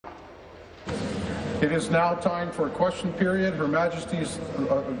It is now time for a question period. Her Majesty's,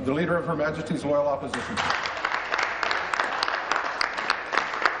 the Leader of Her Majesty's Loyal Opposition.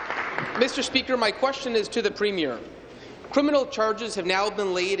 Mr. Speaker, my question is to the Premier. Criminal charges have now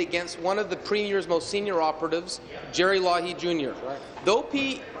been laid against one of the Premier's most senior operatives, Jerry Lougheed Jr. The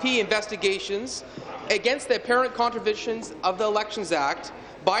OPP investigations against the apparent contraventions of the Elections Act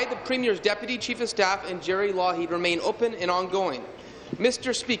by the Premier's Deputy Chief of Staff and Jerry Lougheed remain open and ongoing.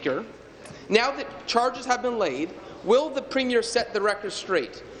 Mr. Speaker, now that charges have been laid, will the Premier set the record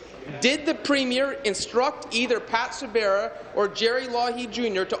straight? Did the Premier instruct either Pat Subera or Jerry Lougheed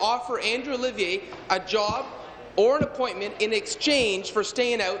Jr. to offer Andrew Olivier a job or an appointment in exchange for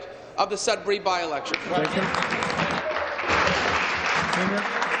staying out of the Sudbury by-election? Thank you.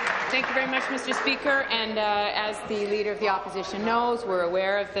 Thank you very much, Mr. Speaker. And as the Leader of the Opposition knows, we're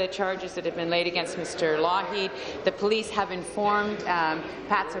aware of the charges that have been laid against Mr. Lougheed. The police have informed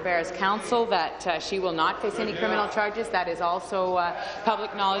Pat Subera's counsel that she will not face any criminal charges. That is also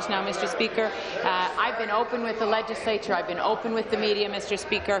public knowledge now, Mr. Speaker. I've been open with the legislature. I've been open with the media, Mr.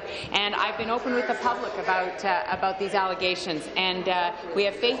 Speaker, and I've been open with the public about these allegations. And we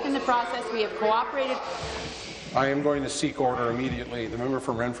have faith in the process. We have cooperated. I am going to seek order immediately. The member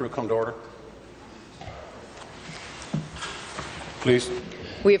from Renfrew, come to order. Please.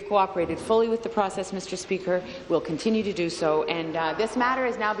 We have cooperated fully with the process, Mr. Speaker. We'll continue to do so. And this matter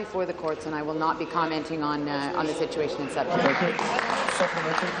is now before the courts, and I will not be commenting on the situation in Sudbury.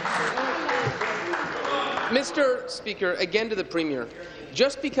 Mr. Speaker, again to the Premier.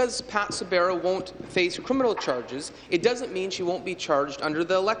 Just because Pat Subera won't face criminal charges, it doesn't mean she won't be charged under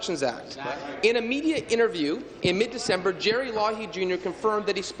the Elections Act. In a media interview in mid-December, Jerry Lougheed Jr. confirmed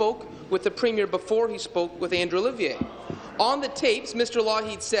that he spoke with the Premier before he spoke with Andrew Olivier. On the tapes, Mr.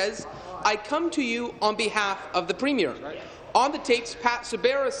 Lougheed says, "I come to you on behalf of the Premier." On the tapes, Pat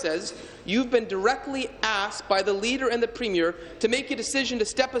Subera says, "You've been directly asked by the Leader and the Premier to make a decision to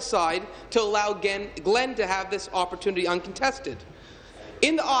step aside to allow Glenn to have this opportunity uncontested."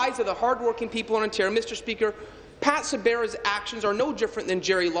 In the eyes of the hardworking people in Ontario, Mr. Speaker, Pat Subera's actions are no different than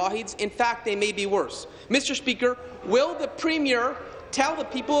Jerry Lougheed's. In fact, they may be worse. Mr. Speaker, will the Premier tell the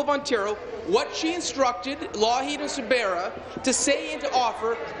people of Ontario what she instructed Lougheed and Subera to say and to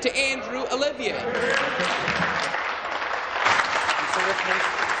offer to Andrew Olivier?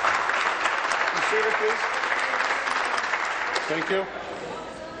 Thank you.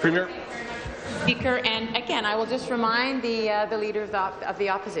 Premier. Speaker, and again, I will just remind the Leader of the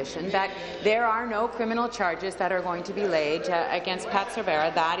Opposition that there are no criminal charges that are going to be laid against Pat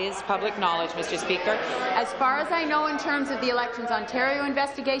Subera. That is public knowledge, Mr. Speaker. As far as I know, in terms of the Elections Ontario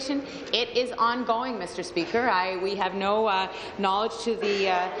investigation, it is ongoing, Mr. Speaker. We have no knowledge to the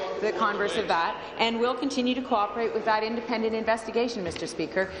converse of that, and we'll continue to cooperate with that independent investigation, Mr.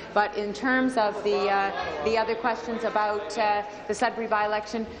 Speaker. But in terms of the other questions about the Sudbury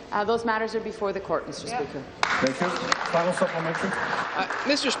by-election, those matters are before the court, Mr. Speaker. Thank you. Final supplementary.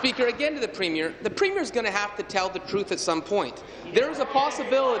 Mr. Speaker, again to the Premier is going to have to tell the truth at some point. There is a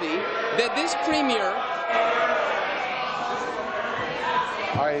possibility that this Premier...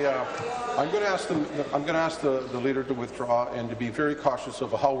 I'm going to ask the Leader to withdraw and to be very cautious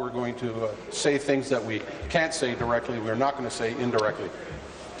of how we're going to say things that we can't say directly, we're not going to say indirectly.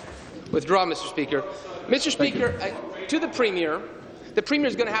 Withdraw, Mr. Speaker. Mr. Speaker, to the Premier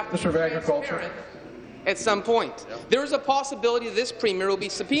is going to have to Mr. of Agriculture. At some point. There is a possibility this Premier will be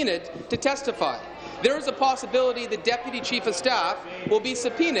subpoenaed to testify. There is a possibility the Deputy Chief of Staff will be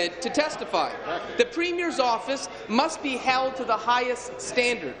subpoenaed to testify. The Premier's office must be held to the highest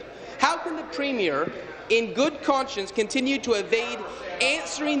standard. How can the Premier, in good conscience, continue to evade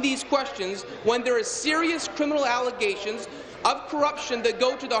answering these questions when there are serious criminal allegations of corruption that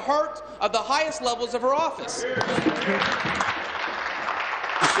go to the heart of the highest levels of her office? Be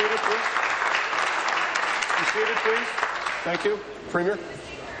seated, please. Thank you. Premier.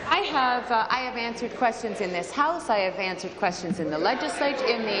 I have answered questions in this House. I have answered questions in the legislature,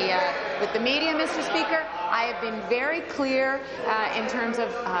 with the media, Mr. Speaker. I have been very clear in terms of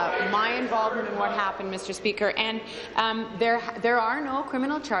my involvement in what happened, Mr. Speaker. And there are no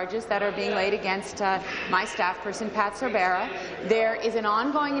criminal charges that are being laid against my staff person, Pat Subera. There is an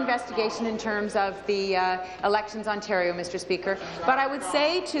ongoing investigation in terms of the Elections Ontario, Mr. Speaker. But I would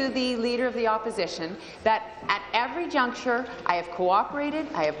say to the Leader of the Opposition that at every juncture I have cooperated.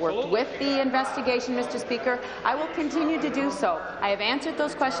 I have worked with the investigation, Mr. Speaker. I will continue to do so. I have answered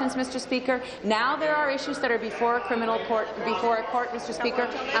those questions, Mr. Speaker. Now there are issues that are before a criminal court, Mr. Speaker,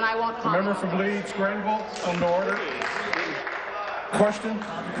 and I won't comment. The member from Leeds, Grenville, come to order. Question,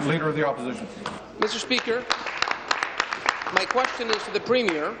 Leader of the Opposition. Mr. Speaker, my question is to the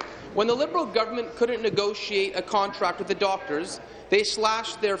Premier. When the Liberal government couldn't negotiate a contract with the doctors, they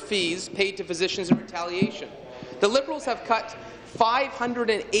slashed their fees paid to physicians in retaliation. The Liberals have cut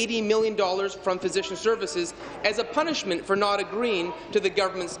 $580 million from physician services as a punishment for not agreeing to the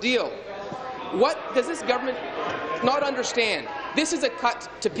government's deal. What does this government not understand? This is a cut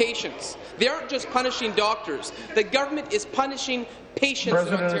to patients. They aren't just punishing doctors. The government is punishing patients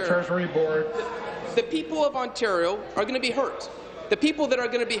President in Ontario. of the Treasury Board. The people of Ontario are going to be hurt. The people that are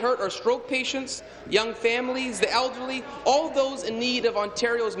going to be hurt are stroke patients, young families, the elderly, all those in need of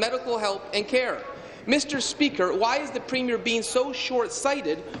Ontario's medical help and care. Mr. Speaker, why is the Premier being so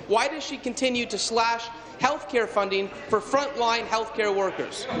short-sighted? Why does she continue to slash health care funding for frontline health care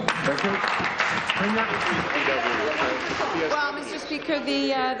workers? Thank you. Well, Mr. Speaker,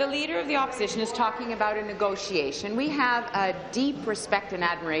 the Leader of the Opposition is talking about a negotiation. We have a deep respect and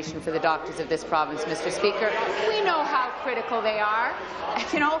admiration for the doctors of this province, Mr. Speaker. We know how critical they are.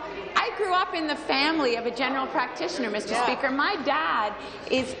 You know, I grew up in the family of a general practitioner, Mr. Speaker. My dad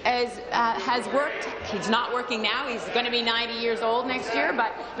has worked. He's not working now. He's going to be 90 years old next year.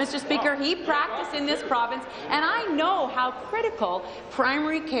 But, Mr. Speaker, he practiced in this province, and I know how critical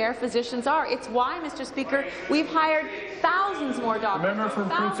primary care physicians are. It's why, Mr. Speaker, we've hired thousands more doctors,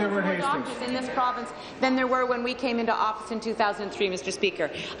 in this province than there were when we came into office in 2003, Mr. Speaker.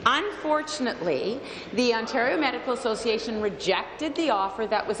 Unfortunately, the Ontario Medical Association rejected the offer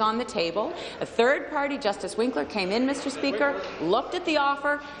that was on the table. A third party, Justice Winkler, came in, Mr. Speaker, looked at the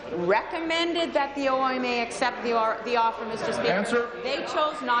offer, recommended that the OMA accept the offer, Mr. Speaker. Answer. They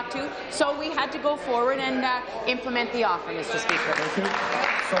chose not to, so we had to go forward and implement the offer, Mr. Speaker. Thank you.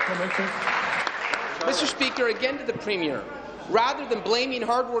 Supplementary. Mr. Speaker, again to the Premier. Rather than blaming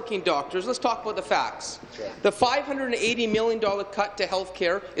hardworking doctors, let's talk about the facts. The $580 million cut to health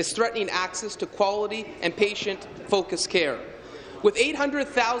care is threatening access to quality and patient-focused care. With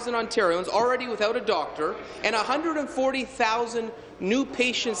 800,000 Ontarians already without a doctor and 140,000 new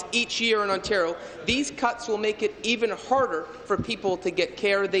patients each year in Ontario, these cuts will make it even harder for people to get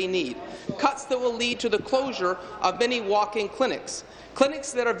care they need. Cuts that will lead to the closure of many walk-in clinics.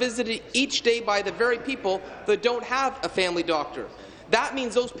 Clinics that are visited each day by the very people that don't have a family doctor. That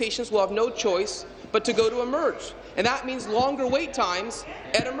means those patients will have no choice but to go to Emerge, and that means longer wait times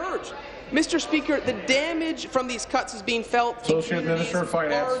at Emerge. Mr. Speaker, the damage from these cuts is being felt in communities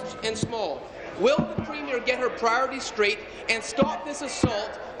large and small. Will the Premier get her priorities straight and stop this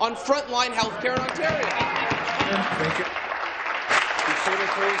assault on frontline health care in Ontario? Thank you. Be seated,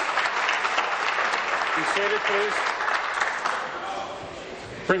 please. Be seated, please.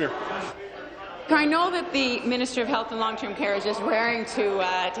 Premier. I know that the Minister of Health and Long-Term Care is just raring to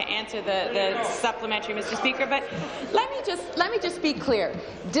answer the supplementary, Mr. Speaker, but let me just be clear.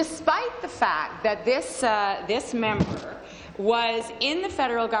 Despite the fact that this member was in the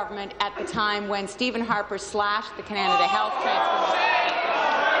federal government at the time when Stephen Harper slashed the Canada Health Transfer.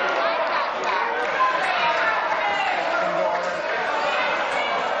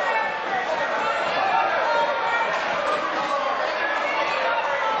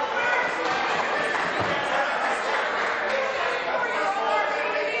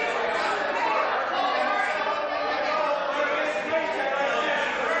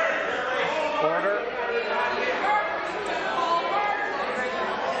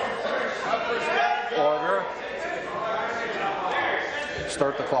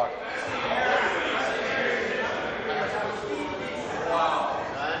 Start the clock.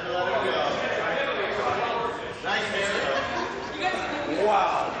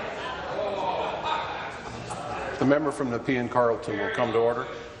 Wow. The member from Nepean Carleton will come to order.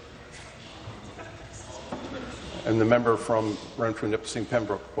 And the member from Renfrew Nipissing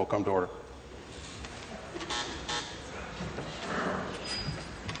Pembroke will come to order.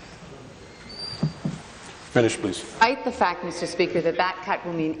 Finish, please. Despite the fact, Mr. Speaker, that cut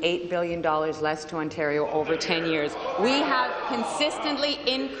will mean $8 billion less to Ontario over 10 years, we have consistently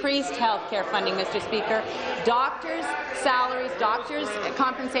increased health care funding, Mr. Speaker. Doctors' salaries, doctors'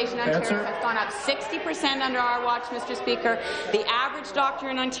 compensation in Ontario has gone up 60% under our watch, Mr. Speaker. The average doctor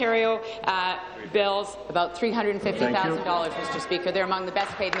in Ontario bills about $350,000, Mr. Speaker. They're among the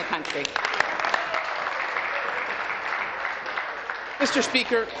best paid in the country. Mr.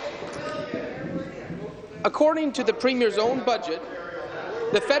 Speaker, according to the Premier's own budget,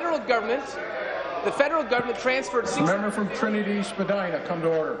 the federal government transferred. Member from Trinity Spadina, come to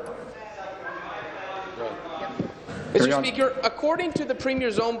order. Mr. Speaker, according to the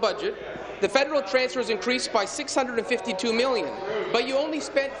Premier's own budget, the federal transfers increased by $652 million, but you only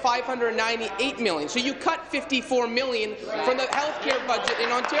spent $598 million, so you cut $54 million from the health care budget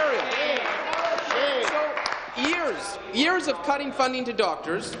in Ontario. So years of cutting funding to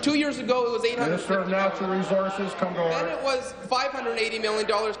doctors. 2 years ago, it was $850 Minister of Natural Resources, come to Then order. it was $580 million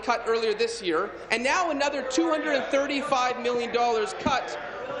cut earlier this year, and now another $235 million cut.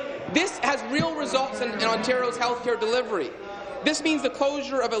 This has real results in Ontario's healthcare delivery. This means the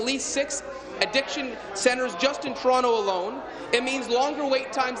closure of at least 6 addiction centres just in Toronto alone. It means longer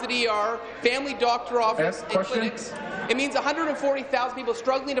wait times at ER, family doctor office, and clinics. It means 140,000 people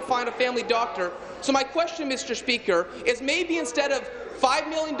struggling to find a family doctor. So my question, Mr. Speaker, is maybe instead of $5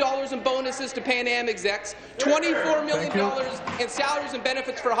 million in bonuses to Pan Am execs, $24 million in salaries and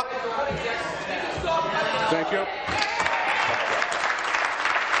benefits for execs. Thank you.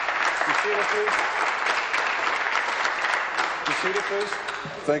 Be seated, please. Be seated, please.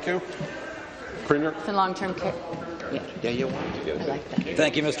 Thank you. Premier. The long-term care. Yeah, I like that.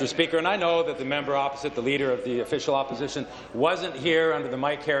 Thank you, Mr. Speaker. And I know that the member opposite, the leader of the official opposition, wasn't here under the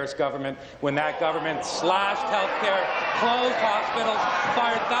Mike Harris government when that government slashed health care, closed hospitals,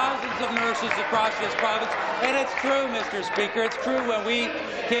 fired thousands of nurses across this province. And it's true, Mr. Speaker. It's true. When we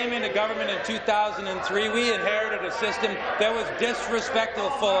came into government in 2003, we inherited a system that was disrespectful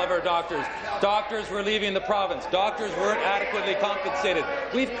of our doctors. Doctors were leaving the province. Doctors weren't adequately compensated.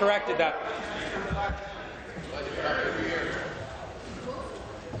 We've corrected that.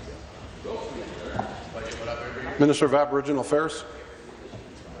 Minister of Aboriginal Affairs.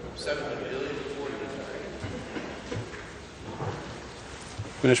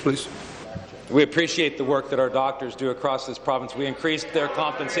 Finish, please. We appreciate the work that our doctors do across this province. We increased their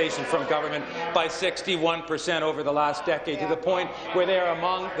compensation from government by 61% over the last decade, to the point where they are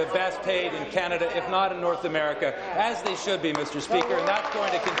among the best paid in Canada, if not in North America, as they should be, Mr. Speaker, and that's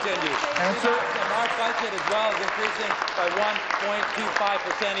going to continue. Answer. Our budget, as well, is increasing by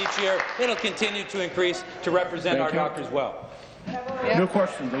 1.25% each year. It'll continue to increase to represent our doctors well. New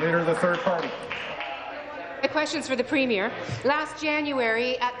question. The Leader of the Third Party. My question's for the Premier. Last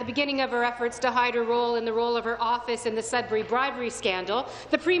January, at the beginning of her efforts to hide her role in the role of her office in the Sudbury bribery scandal,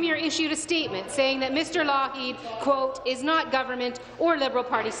 the Premier issued a statement saying that Mr. Lougheed, quote, is not government or Liberal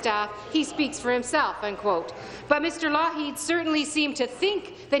Party staff. He speaks for himself, unquote. But Mr. Lougheed certainly seemed to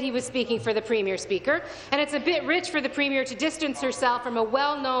think that he was speaking for the Premier, Speaker, and it's a bit rich for the Premier to distance herself from a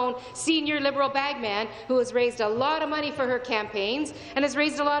well-known senior Liberal bagman who has raised a lot of money for her campaigns and has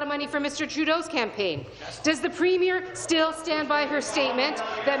raised a lot of money for Mr. Trudeau's campaign. Does the Premier still stand by her statement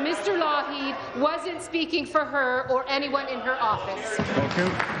that Mr. Lougheed wasn't speaking for her or anyone in her office? Thank you.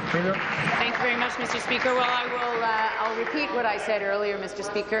 Premier. Thank you very much, Mr. Speaker. Well, I'll repeat what I said earlier, Mr.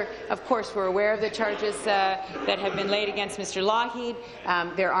 Speaker. Of course, we're aware of the charges that have been laid against Mr. Lougheed.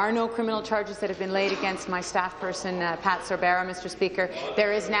 There are no criminal charges that have been laid against my staff person, Pat Sorbara, Mr. Speaker.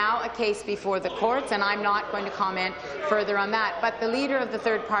 There is now a case before the courts, and I'm not going to comment further on that. But the Leader of the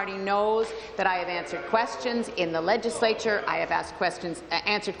Third Party knows that I have answered questions in the legislature. I have asked questions,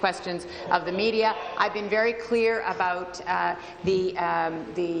 answered questions of the media. I've been very clear about the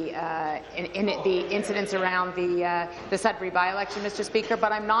incidents around the Sudbury by-election, Mr. Speaker.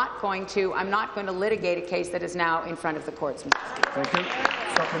 But I'm not going to litigate a case that is now in front of the courts, Mr. Speaker. Thank you.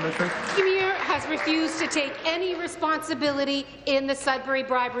 Supplementary. The Premier has refused to take any responsibility in the Sudbury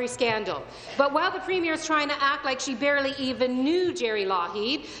bribery scandal. But while the Premier is trying to act like she barely even knew Jerry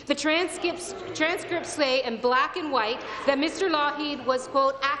Lougheed, the transcripts say in black and white that Mr. Lougheed was,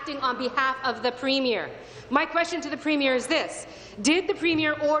 quote, acting on behalf of the Premier. My question to the Premier is this. Did the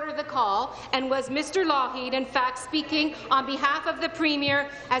Premier order the call, and was Mr. Lougheed, in fact, speaking on behalf of the Premier,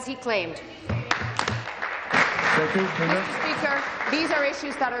 as he claimed? Thank you. Premier. Mr. Speaker, these are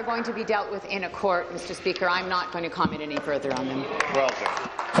issues that are going to be dealt with in a court, Mr. Speaker. I'm not going to comment any further on them. Well done.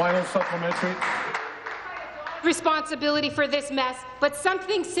 Final supplementary. Responsibility for this mess, but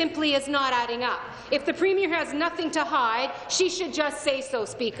something simply is not adding up. If the Premier has nothing to hide, she should just say so,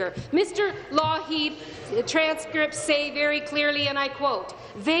 Speaker. Mr. Lougheed, transcripts say very clearly, and I quote,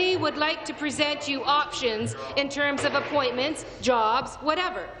 "They would like to present you options in terms of appointments, jobs,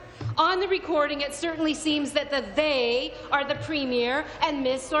 whatever." On the recording, it certainly seems that the they are the Premier and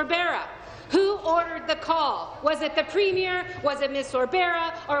Ms. Sorbara. Who ordered the call? Was it the Premier, was it Ms.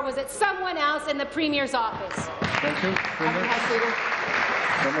 Sorbara, or was it someone else in the Premier's office? Thank you. Premier.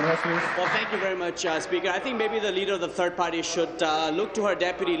 Well, thank you very much, Speaker. I think maybe the Leader of the Third Party should look to her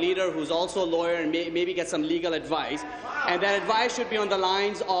Deputy Leader, who's also a lawyer, and maybe get some legal advice. And that advice should be on the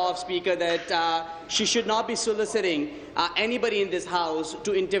lines of, Speaker, that she should not be soliciting anybody in this House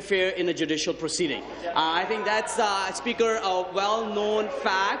to interfere in a judicial proceeding. I think that's, Speaker, a well-known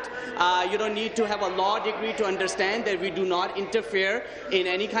fact. You don't need to have a law degree to understand that we do not interfere in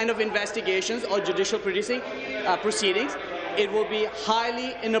any kind of investigations or judicial proceedings. it will be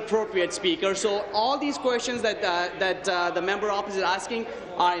highly inappropriate, Speaker. So all these questions that the member opposite is asking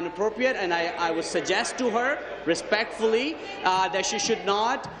are inappropriate, and I would suggest to her respectfully that she should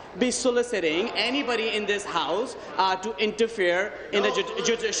not be soliciting anybody in this House to interfere in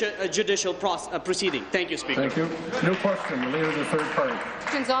the judicial proceeding. Thank you, Speaker. Thank you. New question, the Leader of the Third Party.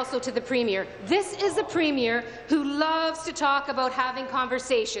 Questions also to the Premier. This is a Premier who loves to talk about having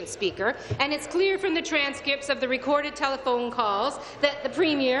conversations, Speaker, and it's clear from the transcripts of the recorded telephone calls that the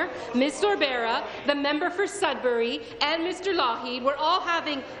Premier, Ms. Sorbera, the member for Sudbury, and Mr. Lougheed were all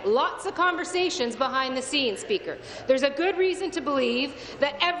having lots of conversations behind the scenes, Speaker. There's a good reason to believe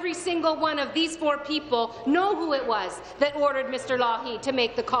that every single one of these 4 people know who it was that ordered Mr. Lougheed to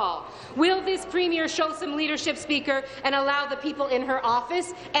make the call. Will this Premier show some leadership, Speaker, and allow the people in her office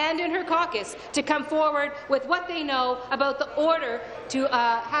and in her caucus to come forward with what they know about the order to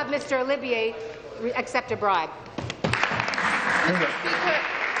have Mr. Olivier accept a bribe? Speaker,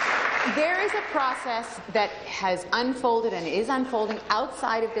 there is a process that has unfolded and is unfolding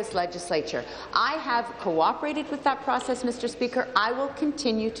outside of this legislature. I have cooperated with that process, Mr. Speaker. I will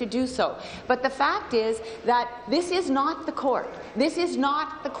continue to do so. But the fact is that this is not the court. This is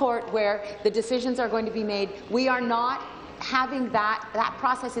not the court where the decisions are going to be made. We are not having that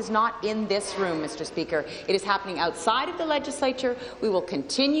process is not in this room, Mr. Speaker. It is happening outside of the legislature. We will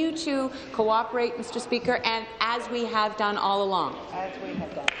continue to cooperate, Mr. Speaker, and as we have done all along.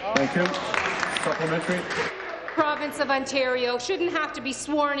 Thank you. Supplementary. Province of Ontario shouldn't have to be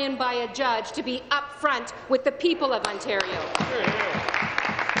sworn in by a judge to be upfront with the people of Ontario.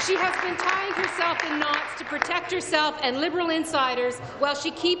 She has been tying herself in knots to protect herself and Liberal insiders while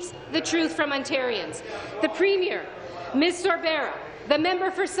she keeps the truth from Ontarians. The Premier, Ms. Sorbera, the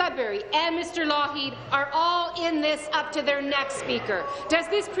member for Sudbury, and Mr. Lougheed are all in this up to their neck, Speaker. Does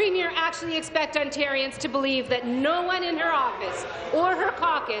this Premier actually expect Ontarians to believe that no one in her office or her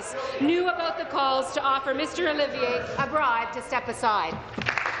caucus knew about the calls to offer Mr. Olivier a bribe to step aside?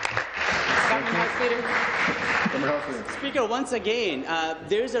 Speaker, once again,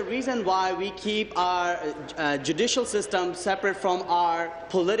 there is a reason why we keep our judicial system separate from our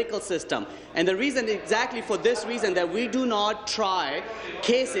political system. And the reason exactly for this reason that we do not try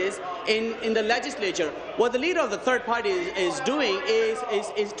cases in the legislature. What the Leader of the Third Party is doing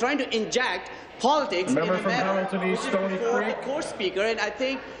is trying to inject politics in a manner which is before the court, Speaker. And I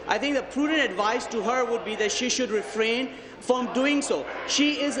think the prudent advice to her would be that she should refrain from doing so.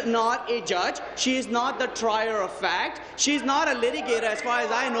 She is not a judge. She is not the trier of fact. She is not a litigator, as far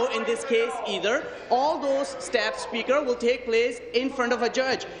as I know, in this case either. All those steps, Speaker, will take place in front of a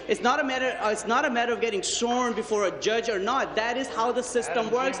judge. It's not a matter of getting sworn before a judge or not. That is how the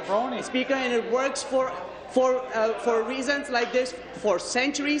system works, Speaker, and it works for reasons like this for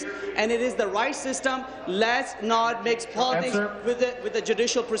centuries, and it is the right system. Let's not mix politics with the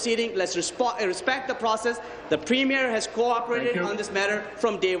judicial proceeding. Let's respect the process. The Premier has cooperated on this matter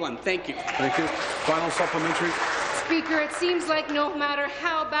from day one. Thank you. Thank you. Final supplementary. Speaker, it seems like no matter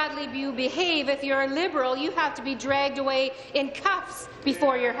how badly you behave, if you're a Liberal, you have to be dragged away in cuffs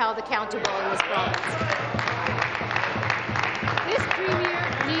before you're held accountable in this province. This Premier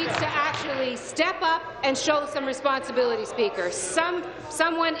needs to actually step up and show some responsibility, Speaker.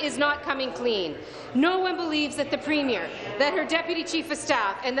 Someone is not coming clean. No one believes that the Premier, that her Deputy Chief of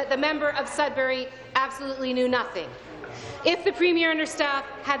Staff, and that the member of Sudbury absolutely knew nothing. If the Premier and her staff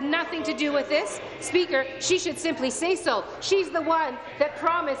had nothing to do with this, Speaker, she should simply say so. She's the one that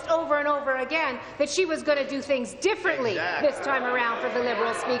promised over and over again that she was going to do things differently this time around for the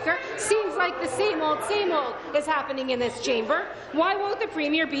Liberal, Speaker. Seems like the same old is happening in this chamber. Why won't the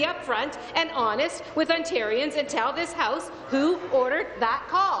Premier be upfront and honest with Ontarians and tell this House who ordered that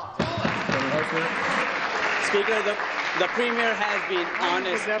call? Speaker, the Premier has been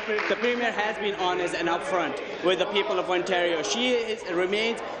honest. The Premier has been honest and upfront with the people of Ontario.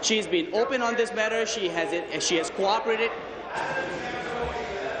 She's been open on this matter. She has cooperated.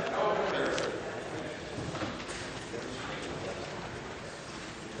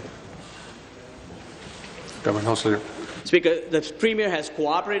 Government House Leader. Speaker, the Premier has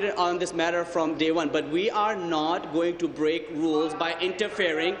cooperated on this matter from day one, but we are not going to break rules by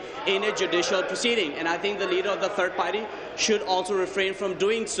interfering in a judicial proceeding, and I think the Leader of the Third Party should also refrain from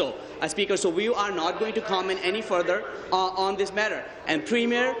doing so. Speaker, so we are not going to comment any further on this matter. And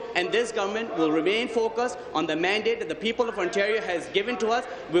Premier and this government will remain focused on the mandate that the people of Ontario has given to us.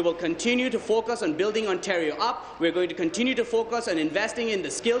 We will continue to focus on building Ontario up. We're going to continue to focus on investing in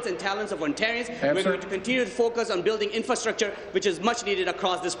the skills and talents of Ontarians. We're going to continue to focus on building infrastructure, which is much needed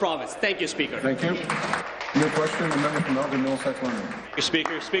across this province. Thank you, Speaker. Thank you. New question, the member from Elgin Middlesex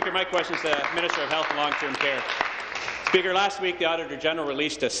London. Speaker, my question is to the Minister of Health and Long-Term Care. Speaker, last week the Auditor General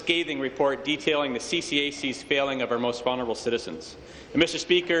released a scathing report detailing the CCAC's failing of our most vulnerable citizens. And Mr.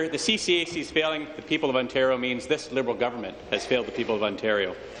 Speaker, the CCAC's failing the people of Ontario means this Liberal government has failed the people of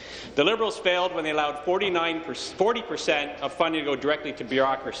Ontario. The Liberals failed when they allowed 40% of funding to go directly to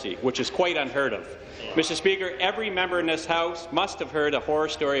bureaucracy, which is quite unheard of. Mr. Speaker, every member in this House must have heard a horror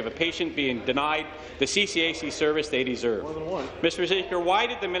story of a patient being denied the CCAC service they deserve. Mr. Speaker, why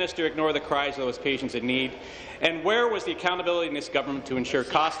did the minister ignore the cries of those patients in need? And where was the accountability in this government to ensure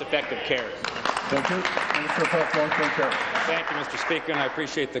cost-effective care? Thank you. Minister of Health, Long-Term Care. Thank you, Mr. Speaker, and I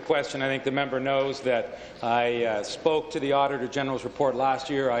appreciate the question. I think the member knows that I spoke to the Auditor General's report last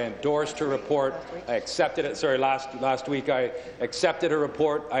year. I endorsed her report. I accepted it. Sorry, last week I accepted her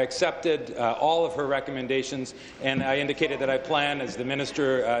report. I accepted all of her recommendations, and I indicated that I plan, as the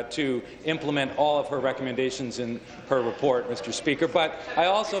minister, to implement all of her recommendations in her report, Mr. Speaker. But I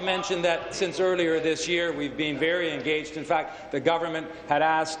also mentioned that since earlier this year, we've been very engaged. In fact, the government had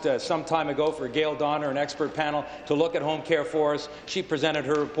asked some time ago for Gail Donner, an expert panel, to look at home care for us. She presented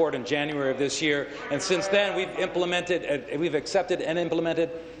her report in January of this year, and since then we've accepted and implemented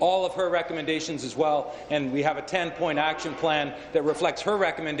all of her recommendations as well, and we have a 10-point action plan that reflects her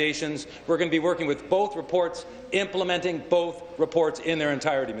recommendations. We're going to be working with both reports, implementing both reports in their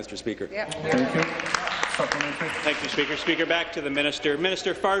entirety, Mr. Speaker. Thank you. Thank you, Speaker. Speaker, back to the minister.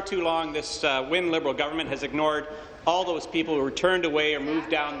 Minister, far too long this Wynne Liberal government has ignored all those people who were turned away or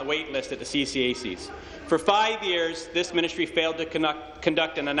moved down the wait list at the CCACs. For 5 years, this ministry failed to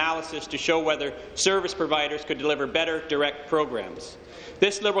conduct an analysis to show whether service providers could deliver better direct programs.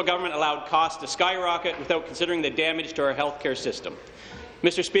 This Liberal government allowed costs to skyrocket without considering the damage to our healthcare system.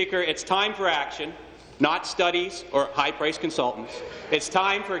 Mr. Speaker, it's time for action, not studies or high-priced consultants. It's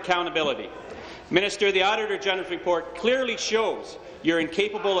time for accountability. Minister, the Auditor General's report clearly shows you're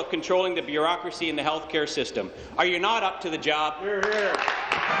incapable of controlling the bureaucracy in the healthcare system. Are you not up to the job? Hear, hear.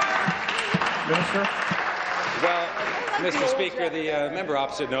 Minister. Well, Mr. Speaker, the member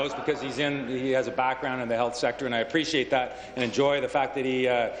opposite knows because he has a background in the health sector, and I appreciate that and enjoy the fact that he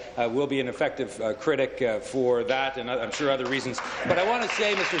will be an effective critic for that and I'm sure other reasons. But I want to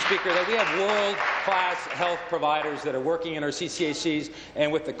say, Mr. Speaker, that we have world-class health providers that are working in our CCACs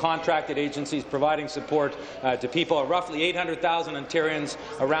and with the contracted agencies providing support to people, roughly 800,000 Ontarians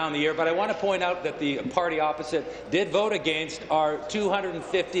around the year. But I want to point out that the party opposite did vote against our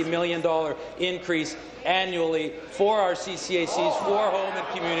 $250 million increase annually for our CCACs, for home and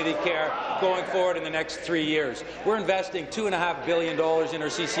community care going forward in the next 3 years. We're investing $2.5 billion in our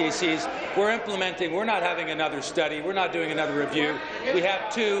CCACs. We're implementing. We're not having another study. We're not doing another review. We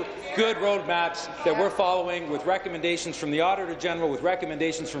have two good roadmaps that we're following with recommendations from the Auditor General, with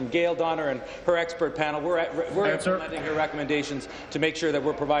recommendations from Gail Donner and her expert panel. We're implementing her recommendations to make sure that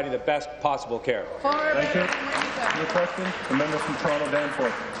we're providing the best possible care. Thank you. Your question, the member from Toronto,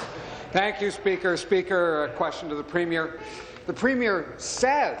 Danforth. Thank you, Speaker. Speaker, a question to the Premier. The Premier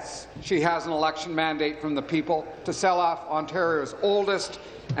says she has an election mandate from the people to sell off Ontario's oldest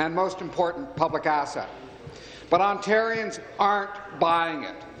and most important public asset. But Ontarians aren't buying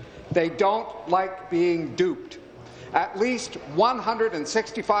it. They don't like being duped. At least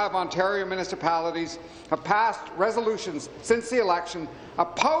 165 Ontario municipalities have passed resolutions since the election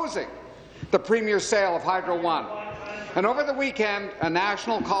opposing the Premier's sale of Hydro One. And over the weekend, a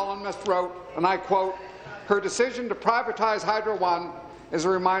national columnist wrote, and I quote, "Her decision to privatize Hydro One is a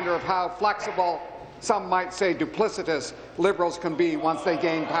reminder of how flexible, some might say duplicitous, Liberals can be once they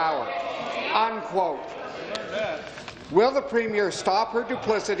gain power." Unquote. Will the Premier stop her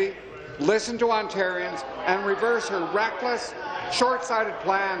duplicity, listen to Ontarians, and reverse her reckless, short-sighted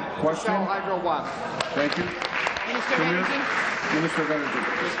plan to sell Hydro One? Thank you. Minister of Energy.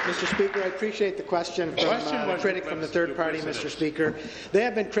 Mr. Speaker, I appreciate the question from a critic from the third party, Mr. Speaker. They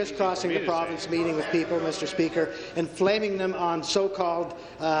have been crisscrossing the province, meeting with people, Mr. Speaker, and flaming them on so-called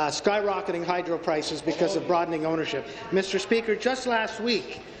skyrocketing hydro prices because of broadening ownership. Mr. Speaker, just last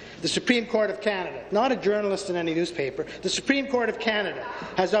week, the Supreme Court of Canada, not a journalist in any newspaper, the Supreme Court of Canada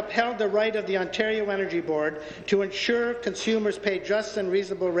has upheld the right of the Ontario Energy Board to ensure consumers pay just and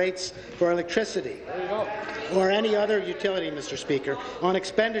reasonable rates for electricity or any other utility, Mr. Speaker, on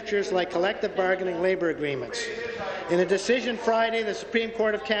expenditures like collective bargaining labour agreements. In a decision Friday, the Supreme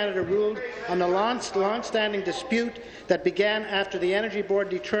Court of Canada ruled on the long-standing dispute that began after the Energy Board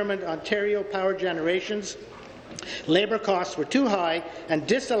determined Ontario Power Generation's labour costs were too high and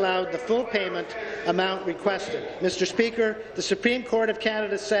disallowed the full payment amount requested. Mr. Speaker, the Supreme Court of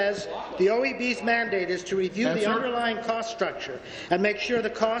Canada says the OEB's mandate is to review the underlying cost structure and make sure the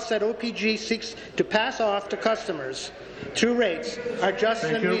costs that OPG seeks to pass off to customers through rates are just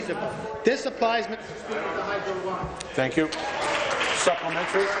and reasonable. This applies, Mr. Speaker, to Hydro One. Thank you.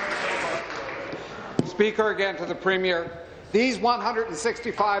 Supplementary. Speaker, again to the Premier. These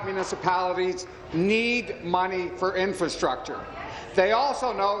 165 municipalities need money for infrastructure. They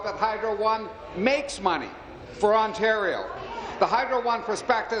also know that Hydro One makes money for Ontario. The Hydro One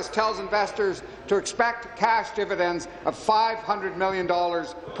prospectus tells investors to expect cash dividends of $500 million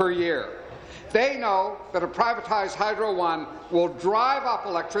per year. They know that a privatized Hydro One will drive up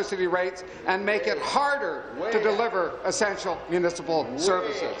electricity rates and make it harder to deliver essential municipal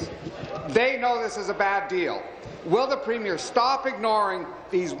services. They know this is a bad deal. Will the Premier stop ignoring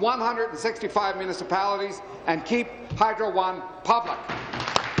these 165 municipalities and keep Hydro One public?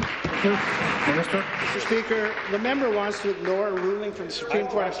 Minister. Mr. Speaker, the member wants to ignore a ruling from the Supreme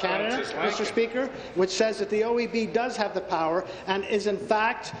Court of Canada, Mr. Speaker, which says that the OEB does have the power and is in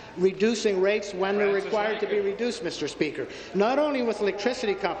fact reducing rates when they're required to be reduced, Mr. Speaker. Not only with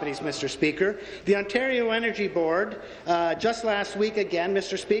electricity companies, Mr. Speaker, the Ontario Energy Board, just last week again,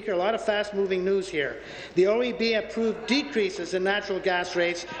 Mr. Speaker, a lot of fast-moving news here. The OEB approved decreases in natural gas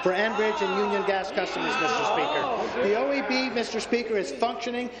rates for Enbridge and Union Gas customers, Mr. Speaker. The OEB, Mr. Speaker, is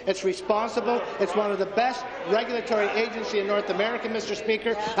functioning, it's responsible, it's one of the best regulatory agency in North America, Mr.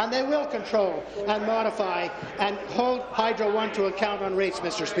 Speaker, and they will control and modify and hold Hydro One to account on rates,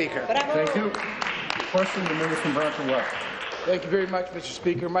 Mr. Speaker. Thank you. Question, the member from Brampton West. Thank you very much, Mr.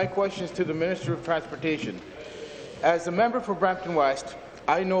 Speaker. My question is to the Minister of Transportation. As a member for Brampton West,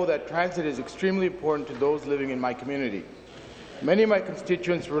 I know that transit is extremely important to those living in my community. Many of my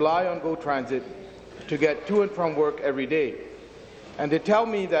constituents rely on GO Transit to get to and from work every day. And they tell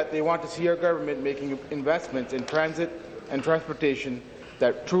me that they want to see our government making investments in transit and transportation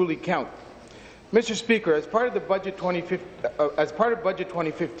that truly count. Mr. Speaker, as part of Budget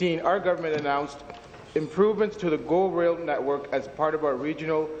 2015, our government announced improvements to the GO Rail network as part of our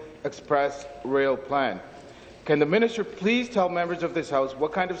Regional Express Rail Plan. Can the Minister please tell members of this House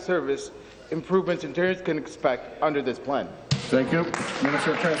what kind of service improvements Ontarians can expect under this plan? Thank you.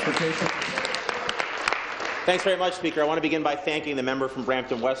 Minister of Transportation. Thanks very much, Speaker. I want to begin by thanking the member from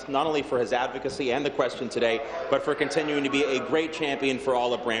Brampton West, not only for his advocacy and the question today, but for continuing to be a great champion for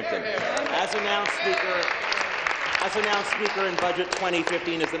all of Brampton. As announced, Speaker, in Budget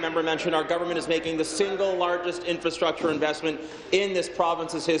 2015, as the member mentioned, our government is making the single largest infrastructure investment in this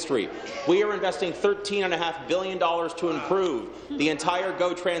province's history. We are investing $13.5 billion to improve the entire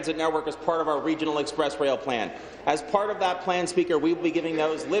GO Transit network as part of our Regional Express Rail Plan. As part of that plan, Speaker, we will be giving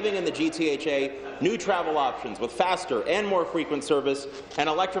those living in the GTHA new travel options with faster and more frequent service and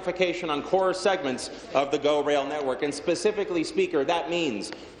electrification on core segments of the GO Rail network. And specifically, Speaker, that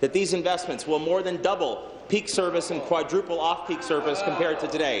means that these investments will more than double peak service and quadruple off-peak service compared to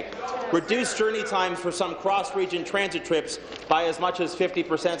today. Reduce journey times for some cross-region transit trips by as much as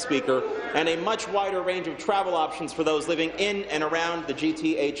 50%, Speaker, and a much wider range of travel options for those living in and around the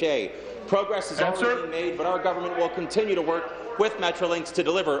GTHA. Progress is already being made, but our government will continue to work with Metrolinx to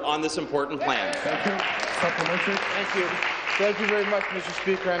deliver on this important plan. Thank you. Supplementary. Thank you. Thank you very much, Mr.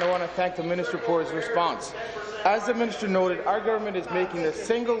 Speaker, and I want to thank the Minister for his response. As the Minister noted, our government is making the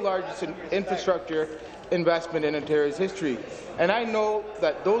single largest infrastructure investment in Ontario's history, and I know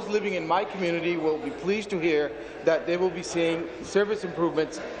that those living in my community will be pleased to hear that they will be seeing service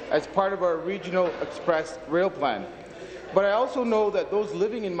improvements as part of our Regional Express Rail Plan. But I also know that those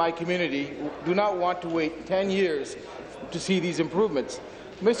living in my community do not want to wait 10 years to see these improvements.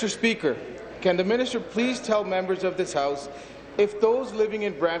 Mr. Speaker, can the Minister please tell members of this House if those living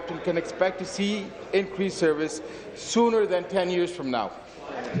in Brampton can expect to see increased service sooner than 10 years from now?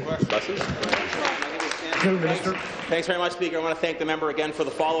 Thanks very much, Speaker. I want to thank the member again for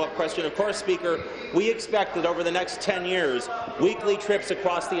the follow-up question. Of course, Speaker, we expect that over the next 10 years, weekly trips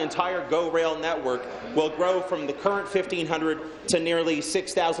across the entire GO Rail network will grow from the current 1,500 to nearly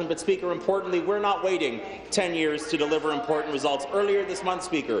 6,000. But, Speaker, importantly, we're not waiting 10 years to deliver important results. Earlier this month,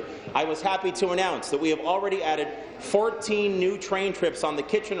 Speaker, I was happy to announce that we have already added 14 new train trips on the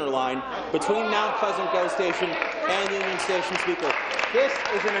Kitchener line between Mount Pleasant GO Station and Union Station, Speaker. This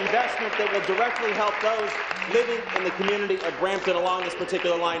is an investment that will directly help those living in the community of Brampton along this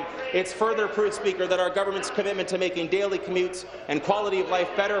particular line. It's further proof, Speaker, that our government's commitment to making daily commutes and quality of life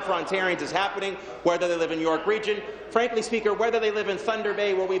better for Ontarians is happening, whether they live in York Region, frankly, Speaker, whether they live in Thunder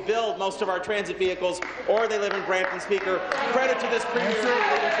Bay, where we build most of our transit vehicles, or they live in Brampton, Speaker. Credit to this Premier's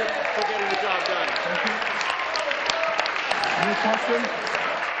leadership for getting the job done. Thank you. Any question?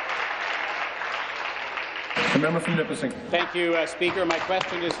 The member from Nipissing. Thank you, Speaker. My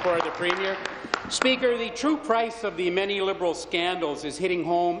question is for the Premier. Speaker, the true price of the many Liberal scandals is hitting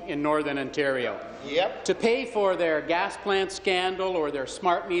home in Northern Ontario. Yep. To pay for their gas plant scandal or their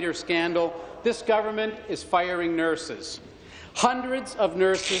smart meter scandal, this government is firing nurses. Hundreds of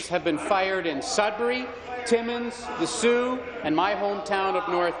nurses have been fired in Sudbury, Timmins, the Sioux, and my hometown of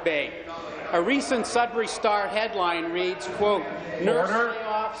North Bay. A recent Sudbury Star headline reads, quote, "Nurse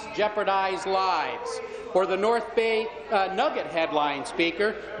layoffs jeopardize lives." Or the North Bay Nugget headline,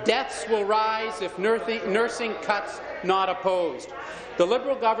 Speaker, "Deaths will rise if nursing cuts not opposed." The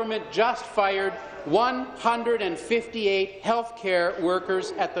Liberal government just fired 158 healthcare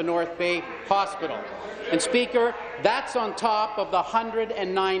workers at the North Bay Hospital. And, Speaker, that's on top of the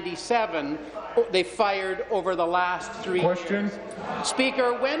 197 they fired over the last 3 years.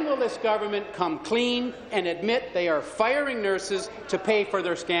 Speaker, when will this government come clean and admit they are firing nurses to pay for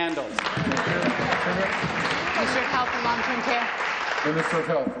their scandals? Minister of Health and Long-Term Care. Minister of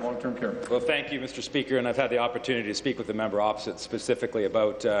Health and Long-Term Care. Well, thank you, Mr. Speaker, and I've had the opportunity to speak with the member opposite specifically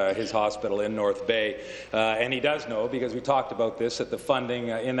about his hospital in North Bay, and he does know, because we talked about this, that the funding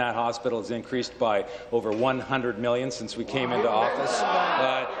in that hospital has increased by over $100 million since we came into office.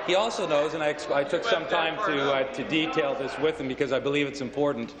 He also knows, and I took some time to detail this with him because I believe it's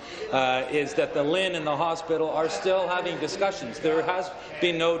important, is that the LHIN and the hospital are still having discussions. There has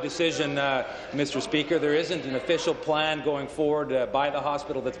been no decision, Mr. Speaker. There isn't an official plan going forward by the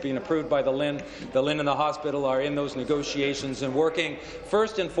hospital that's been approved by the LHIN. The LHIN and the hospital are in those negotiations and working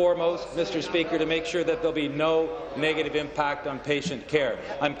first and foremost, Mr. Speaker, to make sure that there'll be no negative impact on patient care.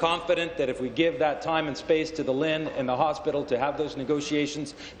 I'm confident that if we give that time and space to the LHIN and the hospital to have those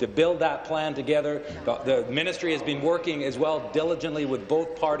negotiations, to build that plan together, the ministry has been working as well diligently with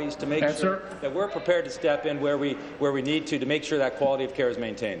both parties to make sure that we're prepared to step in where we need to make sure that quality of care is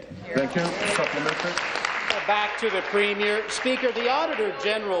maintained. Thank you. Supplementary. Back to the Premier. Speaker, the Auditor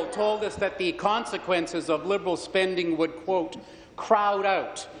General told us that the consequences of Liberal spending would, quote, crowd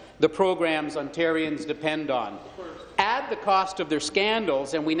out the programs Ontarians depend on. Add the cost of their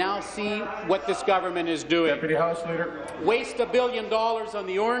scandals, and we now see what this government is doing. Deputy House Leader. Waste $1 billion on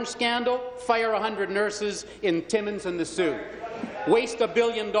the Orange scandal, fire 100 nurses in Timmins and the Sioux. Waste $1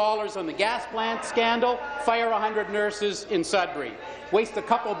 billion on the gas plant scandal, fire 100 nurses in Sudbury. Waste a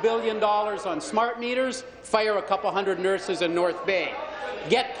couple $1 billion on smart meters, fire a couple hundred nurses in North Bay.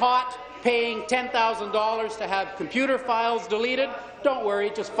 Get caught paying $10,000 to have computer files deleted? Don't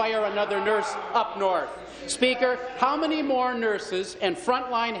worry, just fire another nurse up north. Speaker, how many more nurses and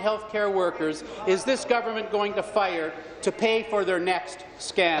frontline healthcare workers is this government going to fire to pay for their next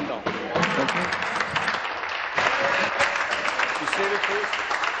scandal? Thank you. Be seated, please.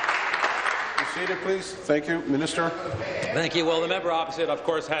 Be seated, please. Thank you. Minister. Thank you. Well, the member opposite, of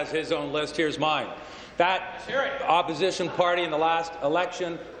course, has his own list. Here's mine. That opposition party in the last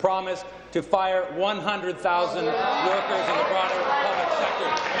election promised to fire 100,000 workers in the broader public sector,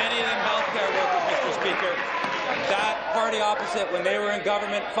 many of them healthcare workers, Mr. Speaker. That party opposite, when they were in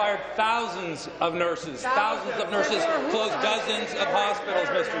government, fired thousands of nurses, closed dozens of hospitals,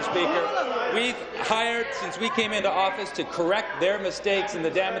 Mr. Speaker. We've hired, since we came into office, to correct their mistakes and the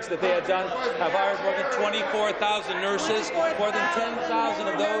damage that they had done, have hired more than 24,000 nurses. More than 10,000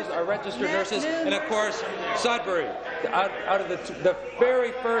 of those are registered nurses. And, of course, Sudbury, out of the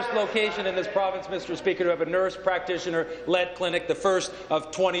very first location in this province, Mr. Speaker, to have a nurse practitioner-led clinic, the first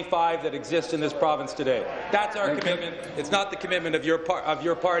of 25 that exist in this province today. That's our commitment. It's not the commitment of your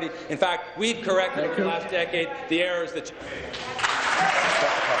party. In fact, we've corrected over the last decade the errors that.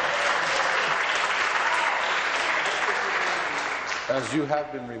 As you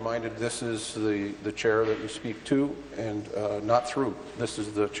have been reminded, this is the chair that you speak to and not through. This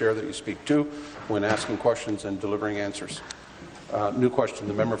is the chair that you speak to when asking questions and delivering answers. New question,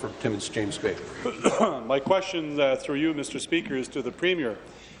 the member for Timmins, James Bay. My question through you, Mr. Speaker, is to the Premier.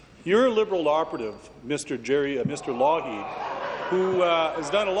 Your Liberal operative, Mr. Lougheed, who has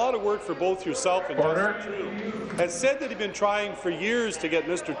done a lot of work for both yourself and Justin Trudeau, has said that he'd been trying for years to get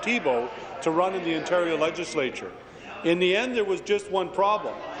Mr. Thibeault to run in the Ontario legislature. In the end, there was just one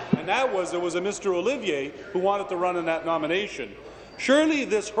problem, and that was there was a Mr. Olivier who wanted to run in that nomination. Surely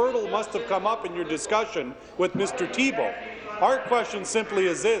this hurdle must have come up in your discussion with Mr. Thibeault. Our question simply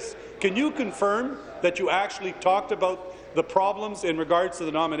is this. Can you confirm that you actually talked about the problems in regards to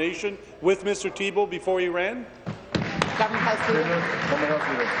the nomination with Mr. Thibeault before he ran? Government House Leader.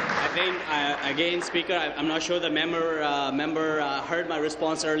 I think, again, Speaker, I'm not sure the member heard my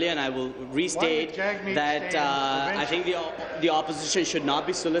response earlier, and I will restate that I think the opposition should not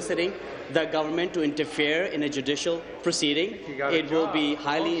be soliciting the government to interfere in a judicial proceeding. It will be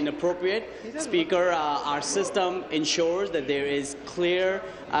highly inappropriate. Speaker, our system ensures that there is clear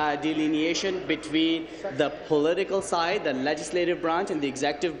delineation between the political side, the legislative branch, and the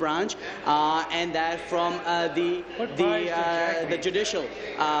executive branch, and that from the judicial,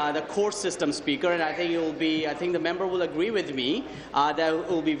 the court system, Speaker. And I think it will be. I think the member will agree with me that it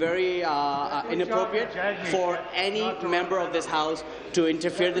will be very inappropriate for any member of this House to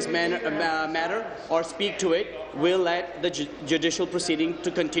interfere this matter or speak to it. We'll let the judicial proceeding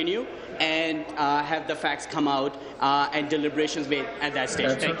to continue and have the facts come out and deliberations made at that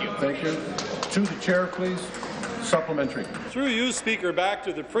stage. Thank you. Thank you. To the chair, please. Supplementary. Through you, Speaker, back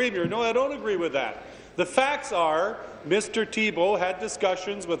to the Premier. No, I don't agree with that. The facts are Mr. Thibeault had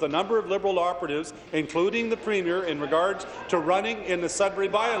discussions with a number of Liberal operatives, including the Premier, in regards to running in the Sudbury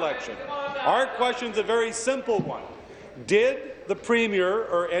by-election. Our question is a very simple one. Did the Premier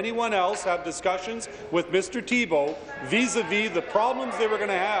or anyone else have discussions with Mr. Thibeault vis-a-vis the problems they were going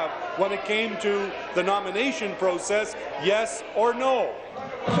to have when it came to the nomination process, yes or no?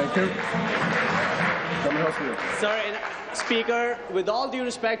 Thank you. Sir, Speaker, with all due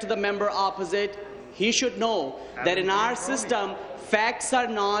respect to the member opposite, he should know that in our system, facts are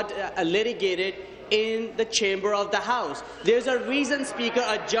not litigated in the chamber of the House. There's a reason, Speaker,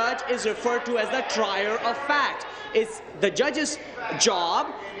 a judge is referred to as the trier of fact. It's the judge's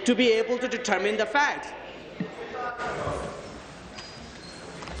job to be able to determine the fact.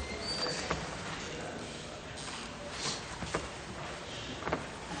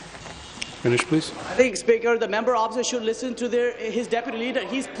 Finish, please. I think, Speaker, the member opposite should listen to his deputy leader.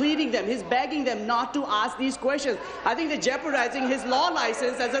 He's pleading them, he's begging them not to ask these questions. I think they're jeopardizing his law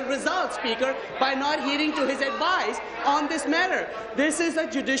license as a result, Speaker, by not heeding to his advice on this matter. This is a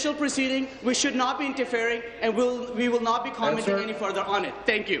judicial proceeding. We should not be interfering, and we will not be commenting any further on it.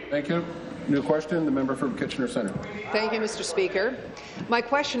 Thank you. Thank you. New question, the member from Kitchener Centre. Thank you, Mr. Speaker. My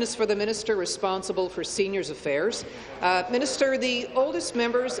question is for the Minister responsible for Seniors Affairs. Minister, the oldest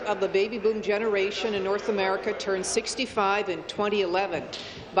members of the baby boom generation in North America turned 65 in 2011.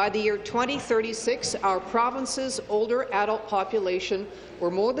 By the year 2036, our province's older adult population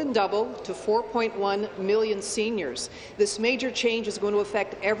will more than double to 4.1 million seniors. This major change is going to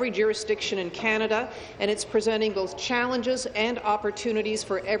affect every jurisdiction in Canada, and it's presenting both challenges and opportunities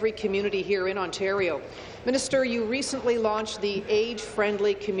for every community here in Ontario. Minister, you recently launched the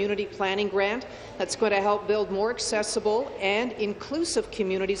Age-Friendly Community Planning Grant that's going to help build more accessible and inclusive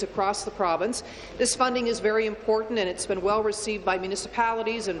communities across the province. This funding is very important, and it's been well received by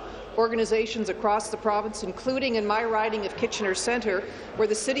municipalities and organizations across the province, including in my riding of Kitchener Centre, where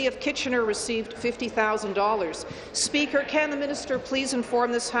the City of Kitchener received $50,000. Speaker, can the minister please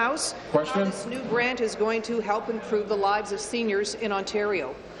inform this House how this new grant is going to help improve the lives of seniors in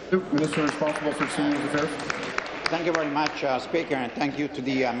Ontario? Minister responsible for Seniors Affairs. Thank you very much, Speaker, and thank you to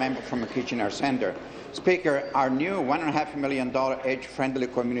the member from Kitchener Centre. Speaker, our new $1.5 million age-friendly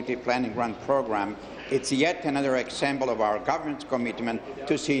community planning grant program is yet another example of our government's commitment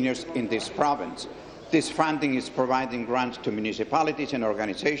to seniors in this province. This funding is providing grants to municipalities and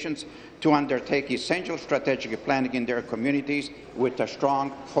organizations to undertake essential strategic planning in their communities with a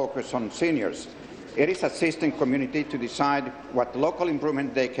strong focus on seniors. It is assisting community to decide what local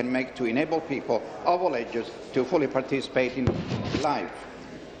improvement they can make to enable people of all ages to fully participate in life,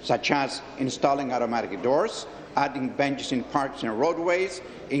 such as installing automatic doors, adding benches in parks and roadways,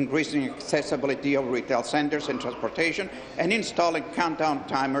 increasing accessibility of retail centres and transportation, and installing countdown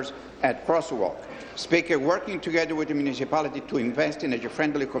timers at crosswalk. Speaker, working together with the municipality to invest in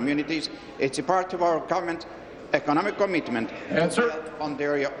age-friendly communities, it's a part of our government's economic commitment to build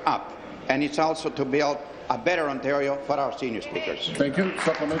Ontario up. And it's also to build a better Ontario for our senior speakers. Thank you.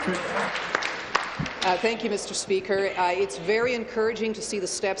 Supplementary. Thank you, Mr. Speaker. It's very encouraging to see the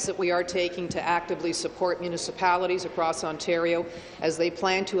steps that we are taking to actively support municipalities across Ontario as they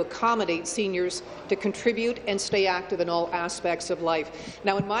plan to accommodate seniors to contribute and stay active in all aspects of life.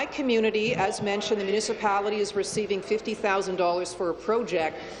 Now, in my community, as mentioned, the municipality is receiving $50,000 for a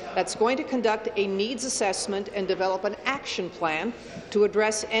project that's going to conduct a needs assessment and develop an action plan to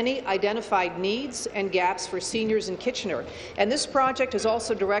address any identified needs and gaps for seniors in Kitchener. And this project is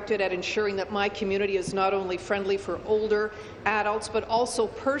also directed at ensuring that my community community is not only friendly for older adults, but also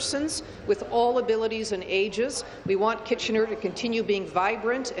persons with all abilities and ages. We want Kitchener to continue being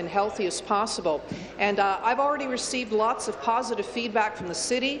vibrant and healthy as possible. And I've already received lots of positive feedback from the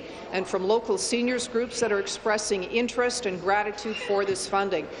city and from local seniors groups that are expressing interest and gratitude for this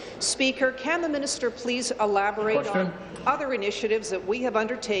funding. Speaker, can the minister please elaborate on other initiatives that we have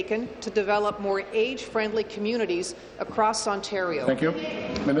undertaken to develop more age-friendly communities across Ontario? Thank you.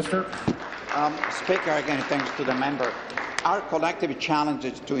 Minister. Speaker, again, thanks to the member. Our collective challenge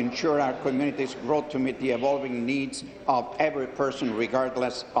is to ensure our communities grow to meet the evolving needs of every person,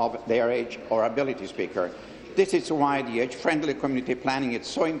 regardless of their age or ability, Speaker. This is why the age-friendly community planning is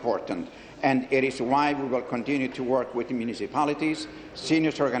so important, and it is why we will continue to work with municipalities,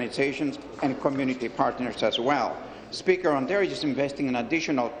 seniors organizations, and community partners as well. Speaker, Ontario is investing an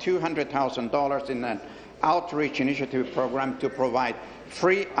additional $200,000 in an outreach initiative program to provide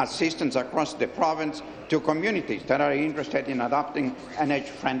free assistance across the province to communities that are interested in adopting an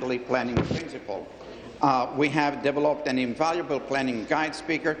age-friendly planning principle. We have developed an invaluable planning guide,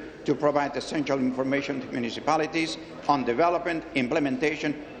 Speaker, to provide essential information to municipalities on development,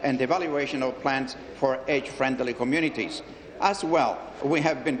 implementation, and evaluation of plans for age-friendly communities. As well, we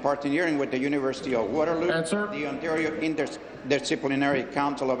have been partnering with the University of Waterloo, the Ontario Interdisciplinary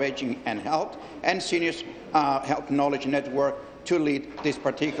Council of Aging and Health, and Seniors Health Knowledge Network to lead this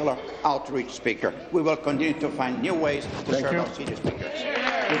particular outreach, Speaker. We will continue to find new ways to serve our senior speakers.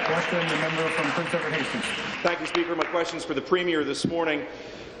 Good question, the member from Prince Edward Hastings. Thank you, Speaker. My question is for the Premier this morning.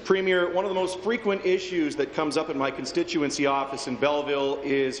 Premier, one of the most frequent issues that comes up in my constituency office in Belleville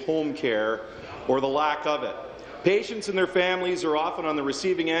is home care, or the lack of it. Patients and their families are often on the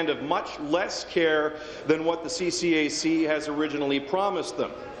receiving end of much less care than what the CCAC has originally promised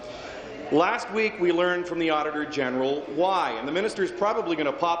them. Last week, we learned from the Auditor General why, and the minister is probably going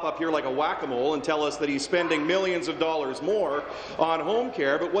to pop up here like a whack-a-mole and tell us that he's spending millions of dollars more on home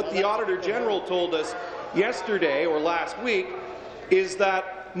care, but what the Auditor General told us yesterday or last week is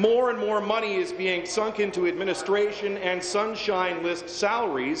that more and more money is being sunk into administration and sunshine list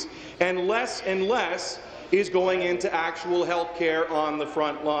salaries, and less is going into actual health care on the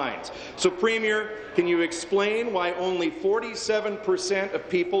front lines. So, Premier, can you explain why only 47% of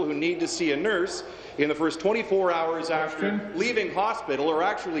people who need to see a nurse in the first 24 hours after leaving hospital are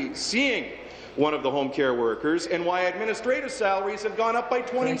actually seeing one of the home care workers, and why administrative salaries have gone up by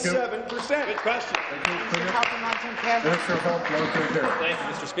 27%? Good question. Thank you,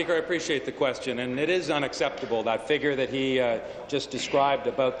 Mr. Speaker. I appreciate the question, and it is unacceptable, that figure that he just described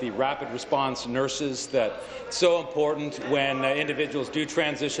about the rapid response nurses, that it's so important when individuals do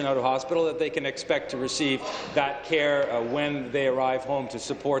transition out of hospital that they can expect to receive that care when they arrive home to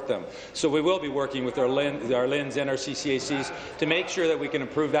support them. So we will be working with our LHINs and our CCACs to make sure that we can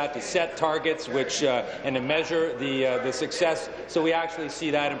improve that, to set targets and to measure the success, so we actually see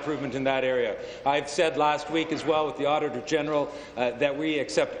that improvement in that area. I've said last week as well with the Auditor General that we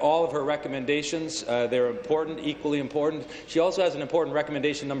accept all of her recommendations. They're important, equally important. She also has an important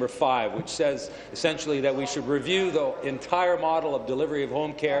recommendation number 5, which says essentially that we should review the entire model of delivery of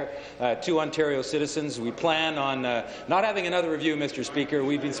home care to Ontario citizens. We plan on not having another review, Mr. Speaker.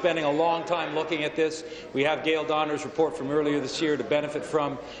 We've been spending a long time looking at this. We have Gail Donner's report from earlier this year to benefit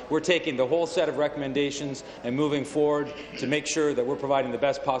from. We're taking the whole set of recommendations and moving forward to make sure that we're providing the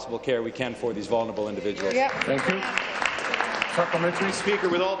best possible care we can for these vulnerable individuals. Thank you. Supplementary. Speaker,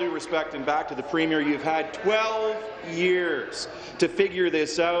 with all due respect, and back to the Premier, you've had 12 years to figure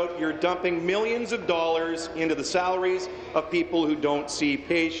this out. You're dumping millions of dollars into the salaries of people who don't see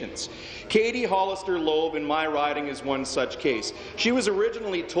patients. Katie Hollister Loeb in my riding is one such case. She was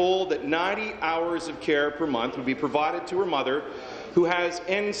originally told that 90 hours of care per month would be provided to her mother, who has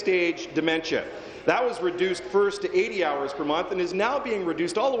end-stage dementia. That was reduced first to 80 hours per month and is now being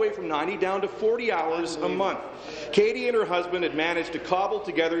reduced all the way from 90 down to 40 hours a month. Katie and her husband had managed to cobble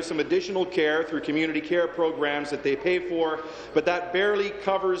together some additional care through community care programs that they pay for, but that barely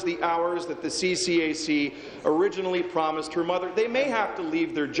covers the hours that the CCAC originally promised her mother. They may have to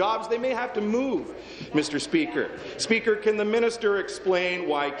leave their jobs. They may have to move, Mr. Speaker. Speaker, can the minister explain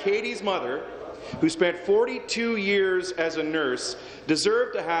why Katie's mother, who spent 42 years as a nurse,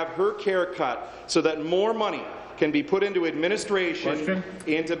 deserved to have her care cut so that more money can be put into administration,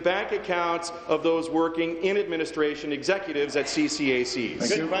 into bank accounts of those working in administration, executives at CCACs?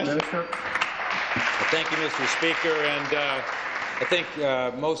 Thank you, Minister. Thank you, Mr. Speaker. And I think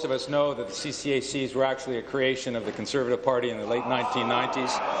most of us know that the CCACs were actually a creation of the Conservative Party in the late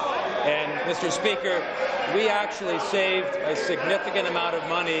 1990s. And, Mr. Speaker, we actually saved a significant amount of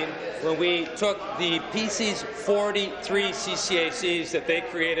money when we took the PC's 43 CCACs that they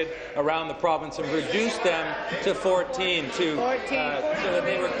created around the province and reduced them to 14 so that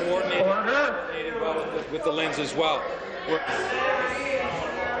they were coordinated well with the LHINs as well.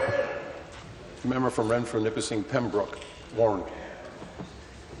 The member from Renfrew, Nipissing, Pembroke, Warren.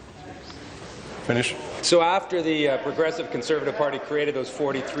 Finish. So after the Progressive Conservative Party created those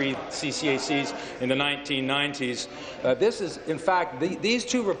 43 CCACs in the 1990s, this is, in fact, these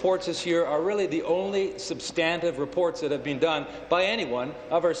two reports this year are really the only substantive reports that have been done by anyone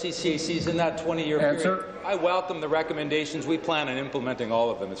of our CCACs in that 20-year period. I welcome the recommendations. We plan on implementing all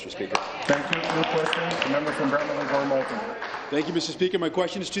of them, Mr. Speaker. Thank you. New question. The member from Brantford-Gore-Malton. Thank you, Mr. Speaker. My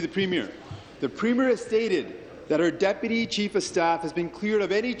question is to the Premier. The Premier has stated that her Deputy Chief of Staff has been cleared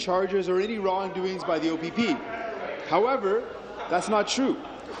of any charges or any wrongdoings by the OPP. However, that's not true.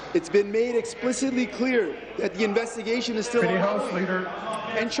 It's been made explicitly clear that the investigation is still ongoing,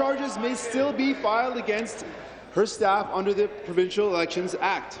 and charges may still be filed against her staff under the Provincial Elections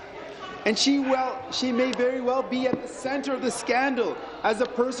Act. And she may very well be at the centre of the scandal as the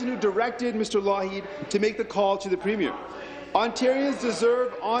person who directed Mr. Lougheed to make the call to the Premier. Ontarians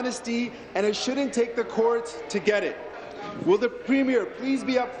deserve honesty, and it shouldn't take the courts to get it. Will the Premier please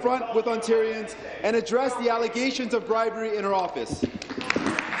be upfront with Ontarians and address the allegations of bribery in her office?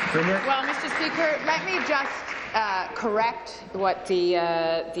 Well, Mr. Speaker, let me just correct what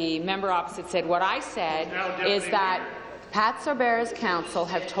the member opposite said. What I said is that Pat Sorbara's counsel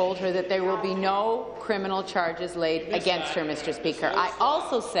have told her that there will be no criminal charges laid against her, Mr. Speaker. I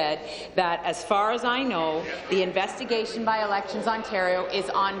also said that, as far as I know, the investigation by Elections Ontario is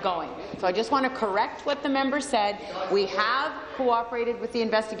ongoing. So I just want to correct what the member said. We have cooperated with the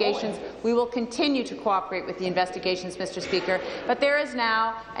investigations. We will continue to cooperate with the investigations, Mr. Speaker. But there is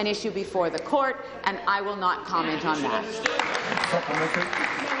now an issue before the court, and I will not comment on that.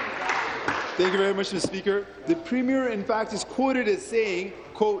 Thank you very much, Mr. Speaker. The Premier, in fact, is quoted as saying,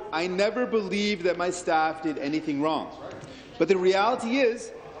 quote, "I never believed that my staff did anything wrong." But the reality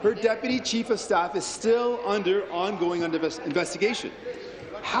is, her Deputy Chief of Staff is still under ongoing investigation.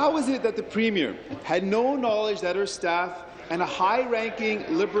 How is it that the Premier had no knowledge that her staff and a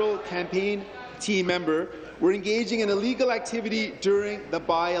high-ranking Liberal campaign team member were engaging in illegal activity during the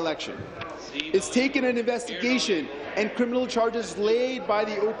by-election? It's taken an investigation and criminal charges laid by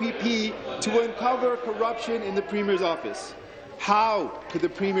the OPP to uncover corruption in the Premier's office. How could the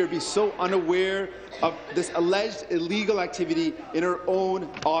Premier be so unaware of this alleged illegal activity in her own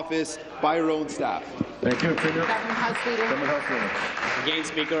office by her own staff? Thank you, Premier. Again,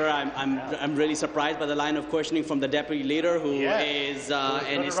 Speaker, I'm really surprised by the line of questioning from the Deputy Leader, who is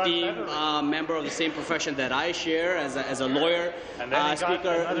an esteemed member of the same profession that I share as a lawyer.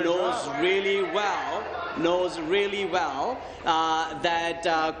 Speaker knows really well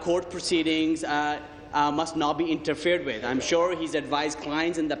that court proceedings must not be interfered with. I'm sure he's advised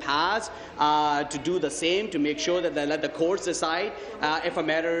clients in the past to do the same, to make sure that they let the courts decide if a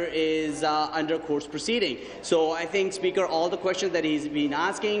matter is under court's proceeding. So I think, Speaker, all the questions that he's been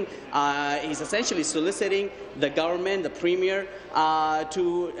asking, he's essentially soliciting the government, the Premier,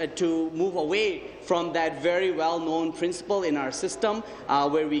 to move away from that very well-known principle in our system,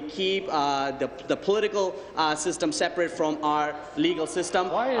 where we keep the political system separate from our legal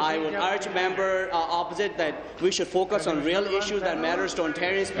system. I would urge member opposite that we should focus on real issues that matters to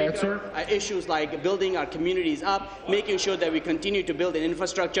Ontarians, Speaker. Issues like building our communities up, making sure that we continue to build an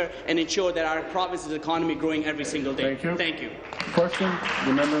infrastructure, and ensure that our province's economy growing every single day. Thank you. Question,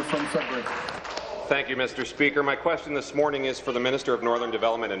 the member from Sudbury. Thank you, Mr. Speaker. My question this morning is for the Minister of Northern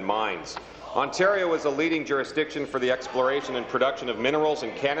Development and Mines. Ontario is a leading jurisdiction for the exploration and production of minerals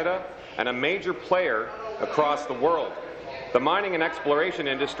in Canada and a major player across the world. The mining and exploration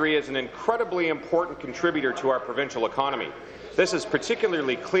industry is an incredibly important contributor to our provincial economy. This is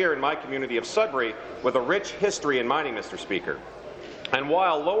particularly clear in my community of Sudbury, with a rich history in mining, Mr. Speaker. And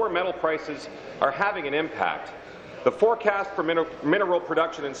while lower metal prices are having an impact, the forecast for mineral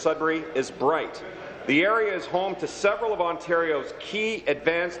production in Sudbury is bright. The area is home to several of Ontario's key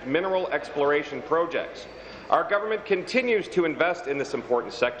advanced mineral exploration projects. Our government continues to invest in this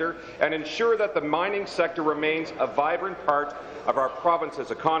important sector and ensure that the mining sector remains a vibrant part of our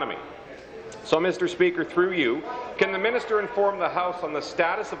province's economy. So, Mr. Speaker, through you, can the minister inform the House on the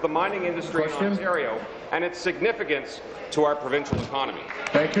status of the mining industry in Ontario and its significance to our provincial economy?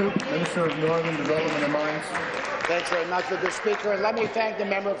 Thank you. Minister of Northern Development and Mines. Thanks very much, Mr. Speaker. And let me thank the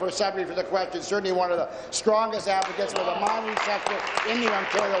member for Sudbury for the question. Certainly one of the strongest advocates for the mining sector in the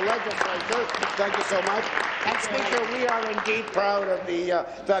Ontario legislature. Thank you so much. And Speaker, we are indeed proud of the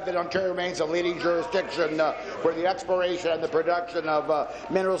fact that Ontario remains a leading jurisdiction for the exploration and the production of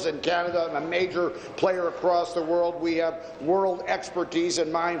minerals in Canada, and a major player across the world. We have world expertise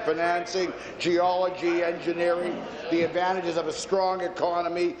in mine financing, geology, engineering, the advantages of a strong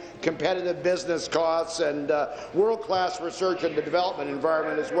economy, competitive business costs, and world-class research and the development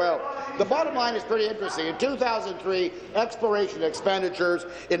environment as well. The bottom line is pretty interesting. In 2003, exploration expenditures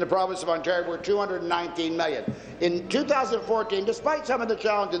in the province of Ontario were $219 million. In 2014, despite some of the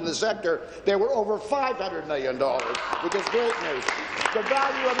challenges in the sector, they were over $500 million, which is great news. The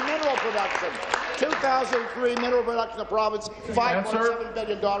value of mineral production, 2003 mineral production in the province, $5.7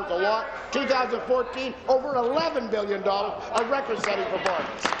 billion a lot. 2014, over $11 billion, a record-setting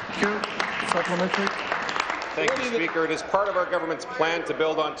performance. Supplementary. Thank you, Speaker. It is part of our government's plan to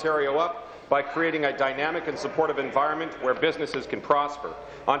build Ontario up by creating a dynamic and supportive environment where businesses can prosper.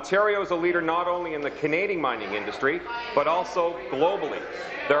 Ontario is a leader not only in the Canadian mining industry, but also globally.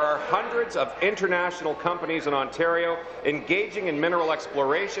 There are hundreds of international companies in Ontario engaging in mineral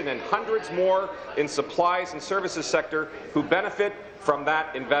exploration and hundreds more in supplies and services sector who benefit from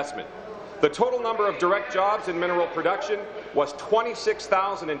that investment. The total number of direct jobs in mineral production was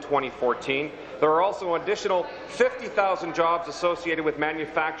 26,000 in 2014. There are also an additional 50,000 jobs associated with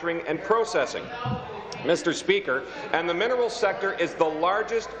manufacturing and processing. Mr. Speaker, and the mineral sector is the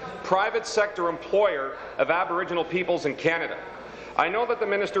largest private sector employer of Aboriginal peoples in Canada. I know that the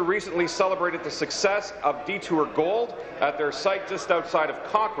minister recently celebrated the success of Detour Gold at their site just outside of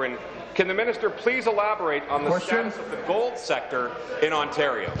Cochrane. Can the minister please elaborate on the status of the gold sector in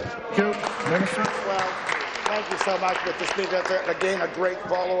Ontario? Thank you, Minister. Well, thank you so much, Mr. Speaker. That's, again, a great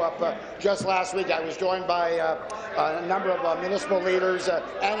follow-up. Just last week, I was joined by a number of municipal leaders and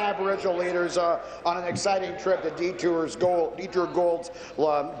Aboriginal leaders on an exciting trip to Detour Gold's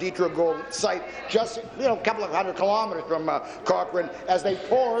site, just a couple of 100 kilometers from Cochrane, as they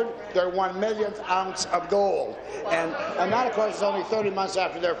poured their 1 millionth ounce of gold. And that, of course, is only 30 months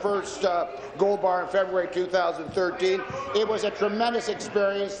after their first gold bar in February 2013. It was a tremendous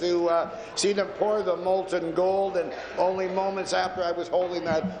experience to see them pour the molten gold, and only moments after I was holding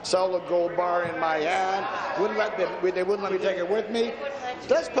that solid gold bar in my hand, they wouldn't let me take it with me.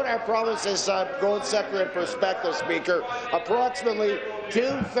 Let's put our province's gold sector in perspective, Speaker. Approximately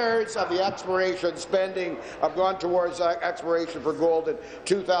 2/3 of the exploration spending have gone towards exploration for gold in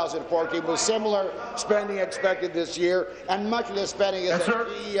 2014, with similar spending expected this year, and much of this spending is in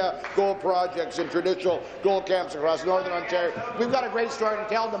key gold projects in traditional gold camps across Northern Ontario. We've got a great story to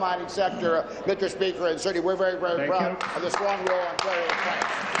tell the mining sector, Mr. Speaker, and certainly we're very, very proud of the strong role Ontario plays.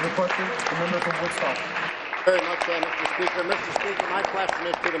 Your question, the member from Woodstock. Very much, Mr. Speaker. Mr. Speaker, my question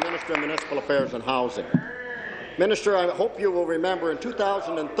is to the Minister of Municipal Affairs and Housing. Minister, I hope you will remember in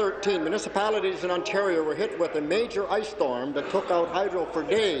 2013, municipalities in Ontario were hit with a major ice storm that took out hydro for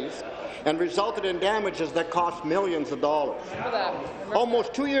days and resulted in damages that cost millions of dollars.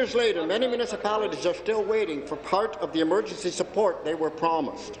 Almost 2 years later, many municipalities are still waiting for part of the emergency support they were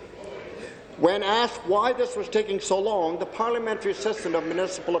promised. When asked why this was taking so long, the Parliamentary Assistant of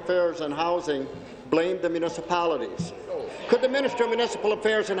Municipal Affairs and Housing blamed the municipalities. Could the Minister of Municipal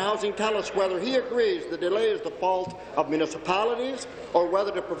Affairs and Housing tell us whether he agrees the delay is the fault of municipalities or whether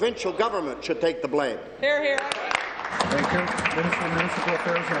the provincial government should take the blame? Hear, hear. Thank you. Minister of Municipal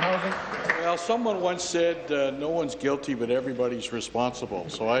Affairs and Housing. Well, someone once said no one's guilty, but everybody's responsible.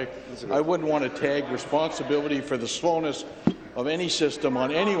 So I wouldn't want to tag responsibility for the slowness of any system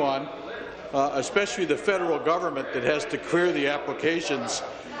on anyone, especially the federal government that has to clear the applications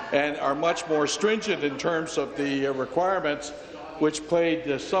and are much more stringent in terms of the requirements, which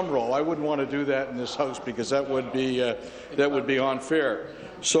played some role. I wouldn't want to do that in this House because that would be unfair.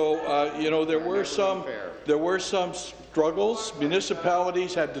 So there were some struggles.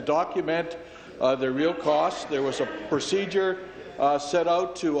 Municipalities had to document their real costs. There was a procedure set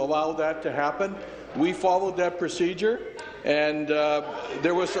out to allow that to happen. We followed that procedure, and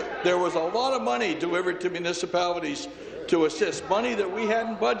there was a lot of money delivered to municipalities to assist, money that we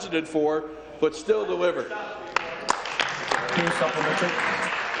hadn't budgeted for, but still delivered.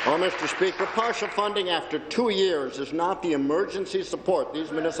 Well, Mr. Speaker, partial funding after 2 years is not the emergency support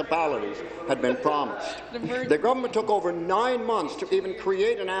these municipalities had been promised. The government took over 9 months to even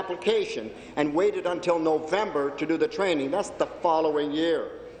create an application and waited until November to do the training. That's the following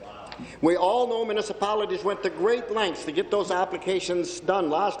year. We all know municipalities went to great lengths to get those applications done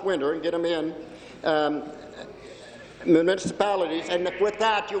last winter and get them in. Municipalities, and with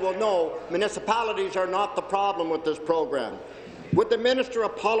that you will know municipalities are not the problem with this program. Would the minister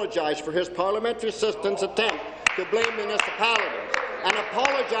apologize for his parliamentary assistant's attempt to blame municipalities and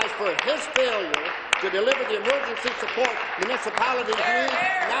apologize for his failure to deliver the emergency support municipalities need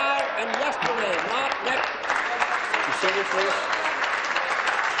now and yesterday, not next. You seated, please.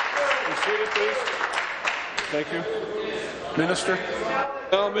 You seated, please. Thank you. Minister.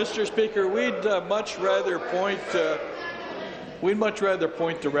 Well, Mr. Speaker, we'd much rather point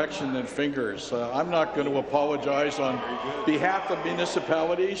direction than fingers. I'm not going to apologize on behalf of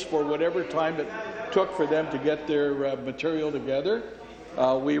municipalities for whatever time it took for them to get their material together.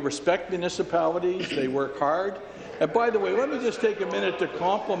 We respect municipalities. They work hard. And by the way, let me just take a minute to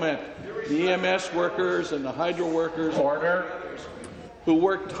compliment the EMS workers and the hydro workers who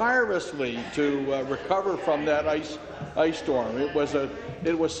worked tirelessly to recover from that ice storm. It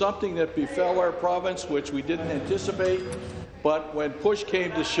was something that befell our province, which we didn't anticipate. But when push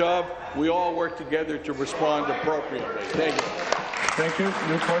came to shove, we all worked together to respond appropriately. Thank you. Thank you.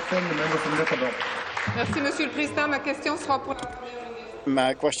 New question, the member from Nickelville. Merci, Monsieur le Président. Ma question sera pour la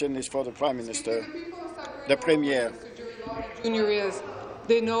My question is for the Prime Minister. The Premier. Junior is.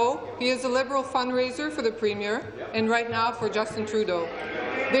 They know he is a Liberal fundraiser for the Premier and right now for Justin Trudeau.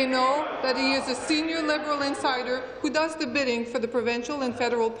 They know that he is a senior Liberal insider who does the bidding for the provincial and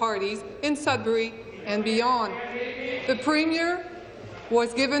federal parties in Sudbury and beyond. The Premier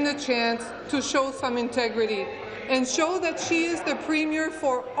was given a chance to show some integrity and show that she is the Premier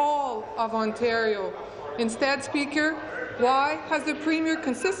for all of Ontario. Instead, Speaker, why has the Premier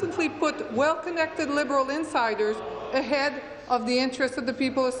consistently put well-connected Liberal insiders ahead of the interests of the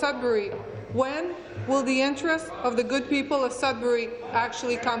people of Sudbury? When will the interests of the good people of Sudbury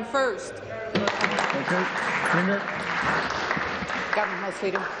actually come first? Thank you. Premier. Government House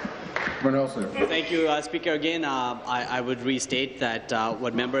Leader. Thank you, Speaker. Again, I would restate that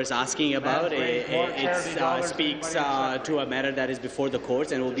what member is asking about it speaks to a matter that is before the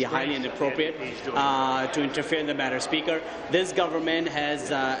courts and will be highly inappropriate to interfere in the matter. Speaker, this government has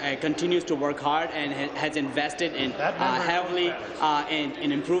continues to work hard and has invested in heavily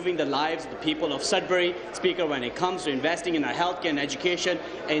in improving the lives of the people of Sudbury. Speaker, when it comes to investing in our healthcare and education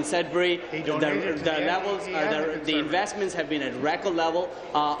in Sudbury, the investments have been at record level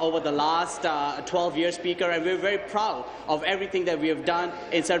over the last 12 years, Speaker, and we're very proud of everything that we have done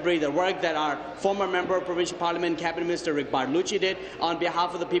in Sudbury, the work that our former member of Provincial Parliament, Cabinet Minister Rick Bartolucci did on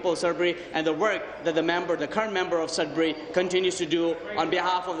behalf of the people of Sudbury, and the work that the current member of Sudbury continues to do on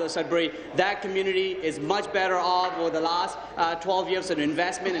behalf of the Sudbury. That community is much better off over the last 12 years of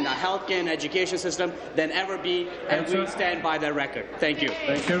investment in our healthcare and education system than ever be, and we stand by that record. Thank you.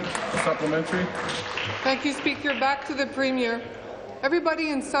 Thank you. Supplementary. Thank you, Speaker. Back to the Premier. Everybody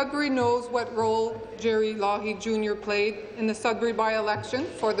in Sudbury knows what role Jerry Lougheed Jr. played in the Sudbury by-election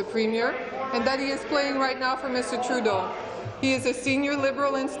for the Premier, and that he is playing right now for Mr. Trudeau. He is a senior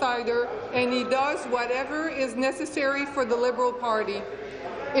Liberal insider, and he does whatever is necessary for the Liberal Party.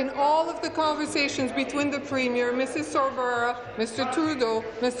 In all of the conversations between the Premier, Mrs. Sorbara, Mr. Trudeau,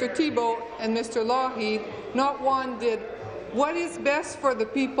 Mr. Thibeault, and Mr. Lougheed, not one did "what is best for the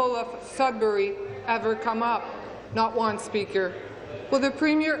people of Sudbury" ever come up. Not one, Speaker. Will the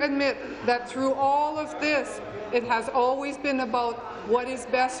Premier admit that through all of this, it has always been about what is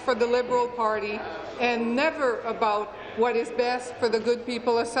best for the Liberal Party and never about what is best for the good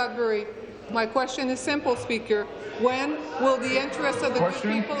people of Sudbury? My question is simple, Speaker. When will the interests of the good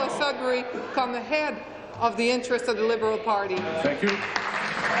people of Sudbury come ahead of the interests of the Liberal Party? Thank you.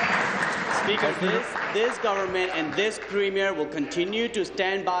 Speaker, this government and this Premier will continue to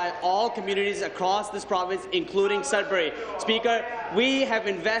stand by all communities across this province, including Sudbury. Speaker, we have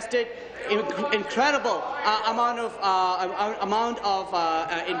invested incredible amount of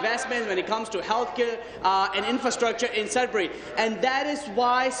investment when it comes to healthcare and infrastructure in Sudbury, and that is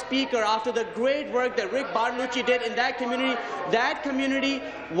why, Speaker, after the great work that Rick Bartolucci did in that community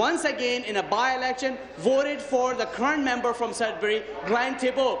once again in a by-election voted for the current member from Sudbury, Glenn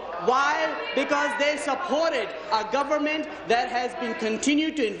Thibeault. Why? Because they supported a government that has been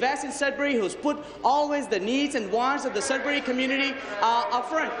continued to invest in Sudbury, who's put always the needs and wants of the Sudbury community up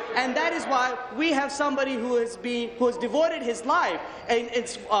front, and that is why we have somebody who has devoted his life in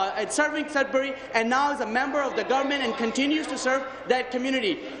serving Sudbury, and now is a member of the government and continues to serve that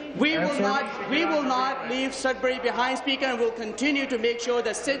community. We will not leave Sudbury behind, Speaker, and will continue to make sure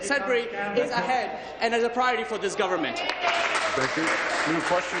that Sudbury is ahead and as a priority for this government. Thank you. New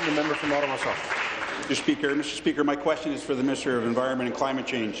question, the member from Ottawa South. Mr. Speaker, my question is for the Minister of Environment and Climate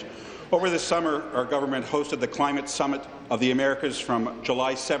Change. Over the summer, our government hosted the Climate Summit of the Americas from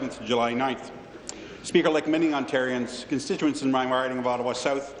July 7th to July 9th. Speaker, like many Ontarians, constituents in my riding of Ottawa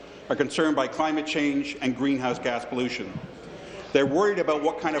South are concerned by climate change and greenhouse gas pollution. They're worried about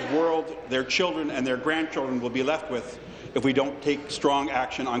what kind of world their children and their grandchildren will be left with if we don't take strong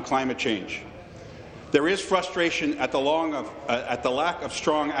action on climate change. There is frustration at the lack of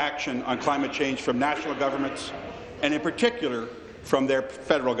strong action on climate change from national governments, and in particular from their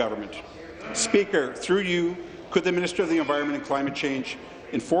federal government. Speaker, through you, could the Minister of the Environment and Climate Change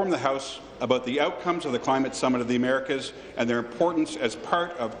inform the House about the outcomes of the Climate Summit of the Americas and their importance as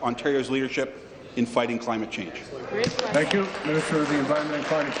part of Ontario's leadership in fighting climate change? Thank you. Minister of the Environment and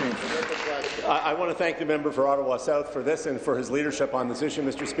Climate Change. I want to thank the member for Ottawa South for this and for his leadership on this issue,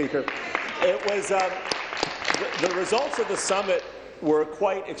 Mr. Speaker. It was the results of the summit were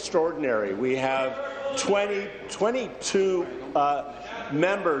quite extraordinary. We have 22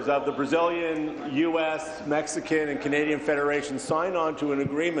 members of the Brazilian, U.S., Mexican, and Canadian federations sign on to an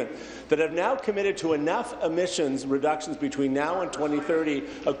agreement that have now committed to enough emissions reductions between now and 2030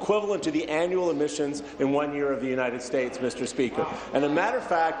 equivalent to the annual emissions in 1 year of the United States, Mr. Speaker. And as a matter of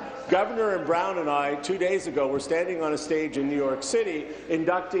fact, Governor Brown and I, 2 days ago, were standing on a stage in New York City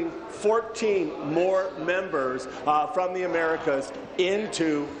inducting 14 more members from the Americas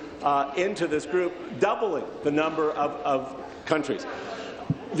into this group, doubling the number of countries.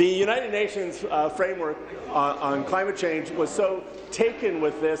 The United Nations framework on climate change was so taken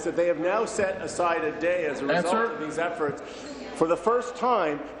with this that they have now set aside a day as a result of these efforts for the first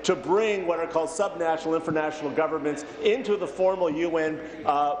time to bring what are called subnational international governments into the formal UN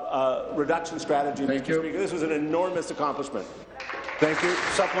reduction strategy. Thank you. Speaker. This was an enormous accomplishment. Thank you.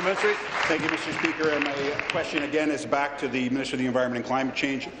 Supplementary. Thank you, Mr. Speaker. And my question again is back to the Minister of the Environment and Climate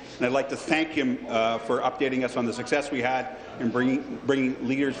Change. And I'd like to thank him for updating us on the success we had in bringing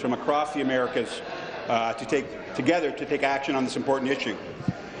leaders from across the Americas together to take action on this important issue.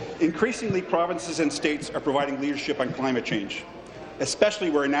 Increasingly, provinces and states are providing leadership on climate change, especially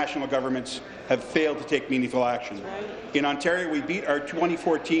where national governments have failed to take meaningful action. In Ontario, we beat our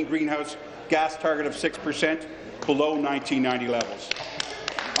 2014 greenhouse gas target of 6%, below 1990 levels.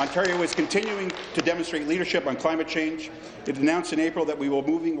 Ontario is continuing to demonstrate leadership on climate change. It announced in April that we will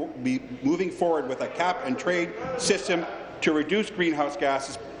be moving forward with a cap-and-trade system to reduce greenhouse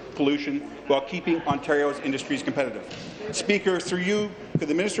gases pollution while keeping Ontario's industries competitive. Speaker, through you, could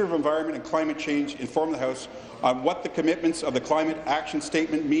the Minister of Environment and Climate Change inform the House on what the commitments of the Climate Action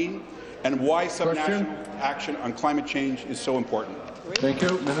Statement mean and why subnational action on climate change is so important? Thank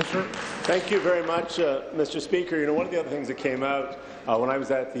you, Minister. Thank you very much, Mr. Speaker. You know, one of the other things that came out when I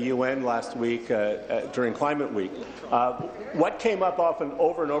was at the UN last week during Climate Week, what came up often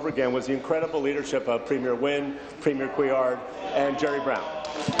over and over again was the incredible leadership of Premier Wynne, Premier Couillard, and Jerry Brown.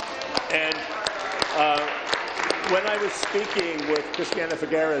 And when I was speaking with Christiana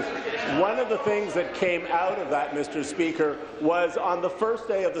Figueres, one of the things that came out of that, Mr. Speaker, was on the first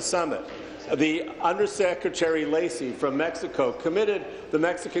day of the summit, the Undersecretary Lacey from Mexico committed the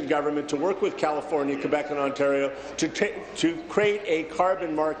Mexican government to work with California, Quebec, and Ontario to create a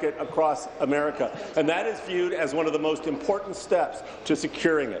carbon market across America. And that is viewed as one of the most important steps to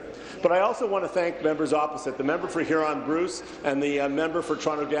securing it. But I also want to thank members opposite, the member for Huron-Bruce and the member for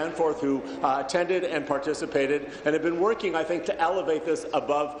Toronto-Danforth, who attended and participated and have been working, I think, to elevate this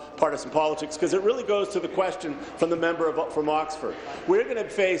above partisan politics, because it really goes to the question from the member from Oxford. We're going to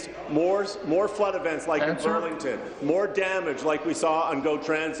face more flood events like in Burlington, more damage like we saw on GO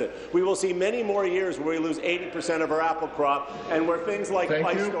Transit. We will see many more years where we lose 80% of our apple crop and where things like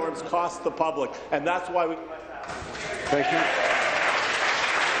ice storms cost the public. And that's why we... Thank you.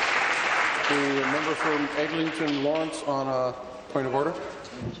 The member from Eglinton Lawrence on a point of order.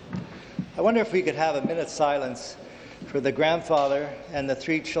 I wonder if we could have a minute's silence for the grandfather and the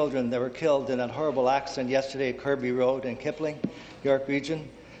 3 children that were killed in that horrible accident yesterday at Kirby Road in Kipling, York Region.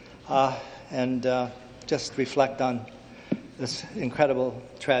 And just reflect on this incredible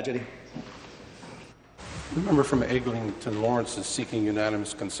tragedy. The member from Eglinton Lawrence is seeking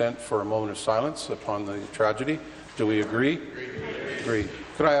unanimous consent for a moment of silence upon the tragedy. Do we agree? Agree.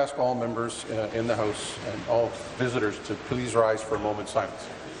 Could I ask all members in the House and all visitors to please rise for a moment's silence?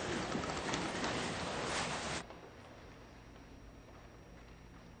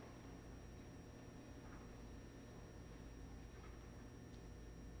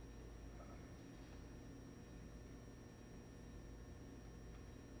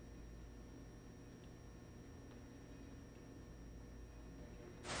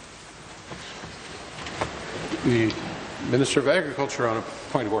 The Minister of Agriculture on a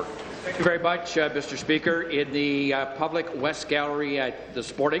point of order. Thank you very much, Mr. Speaker. In the public West Gallery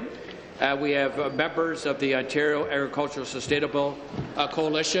this morning, we have members of the Ontario Agricultural Sustainable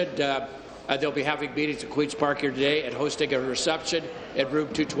Coalition. They'll be having meetings at Queen's Park here today and hosting a reception in room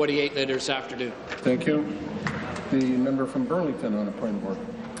 228 later this afternoon. Thank you. The member from Burlington on a point of order.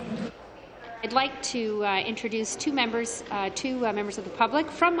 I'd like to introduce two members of the public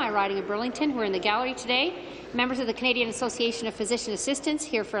from my riding of Burlington who are in the gallery today. Members of the Canadian Association of Physician Assistants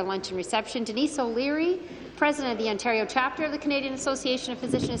here for a luncheon reception. Denise O'Leary, President of the Ontario chapter of the Canadian Association of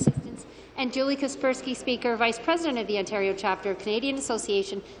Physician Assistants, and Julie Kaspersky, Speaker, Vice President of the Ontario chapter of Canadian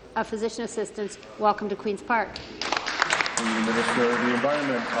Association of Physician Assistants. Welcome to Queen's Park. The Minister of the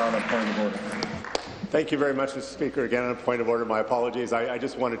Environment on a point of order. Thank you very much, Mr. Speaker. Again, on a point of order, my apologies. I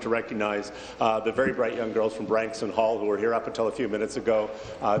just wanted to recognize the very bright young girls from Branksome Hall who were here up until a few minutes ago.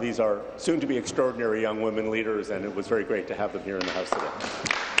 These are soon-to-be extraordinary young women leaders, and it was very great to have them here in the House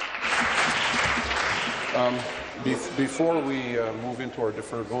today. Before we move into our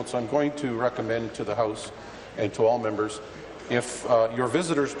deferred votes, I'm going to recommend to the House and to all members, if your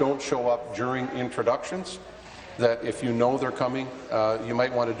visitors don't show up during introductions, that if you know they're coming, you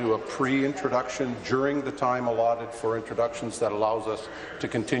might want to do a pre-introduction during the time allotted for introductions that allows us to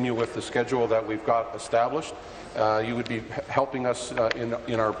continue with the schedule that we've got established. You would be helping us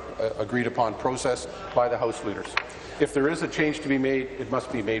in our agreed-upon process by the House leaders. If there is a change to be made, it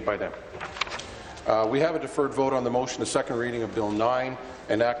must be made by them. We have a deferred vote on the motion, a second reading of Bill 9,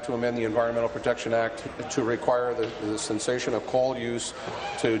 an act to amend the Environmental Protection Act to require the cessation of coal use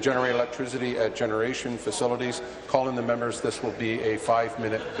to generate electricity at generation facilities. Call in the members. This will be a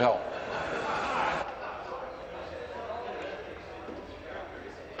 5-minute bill.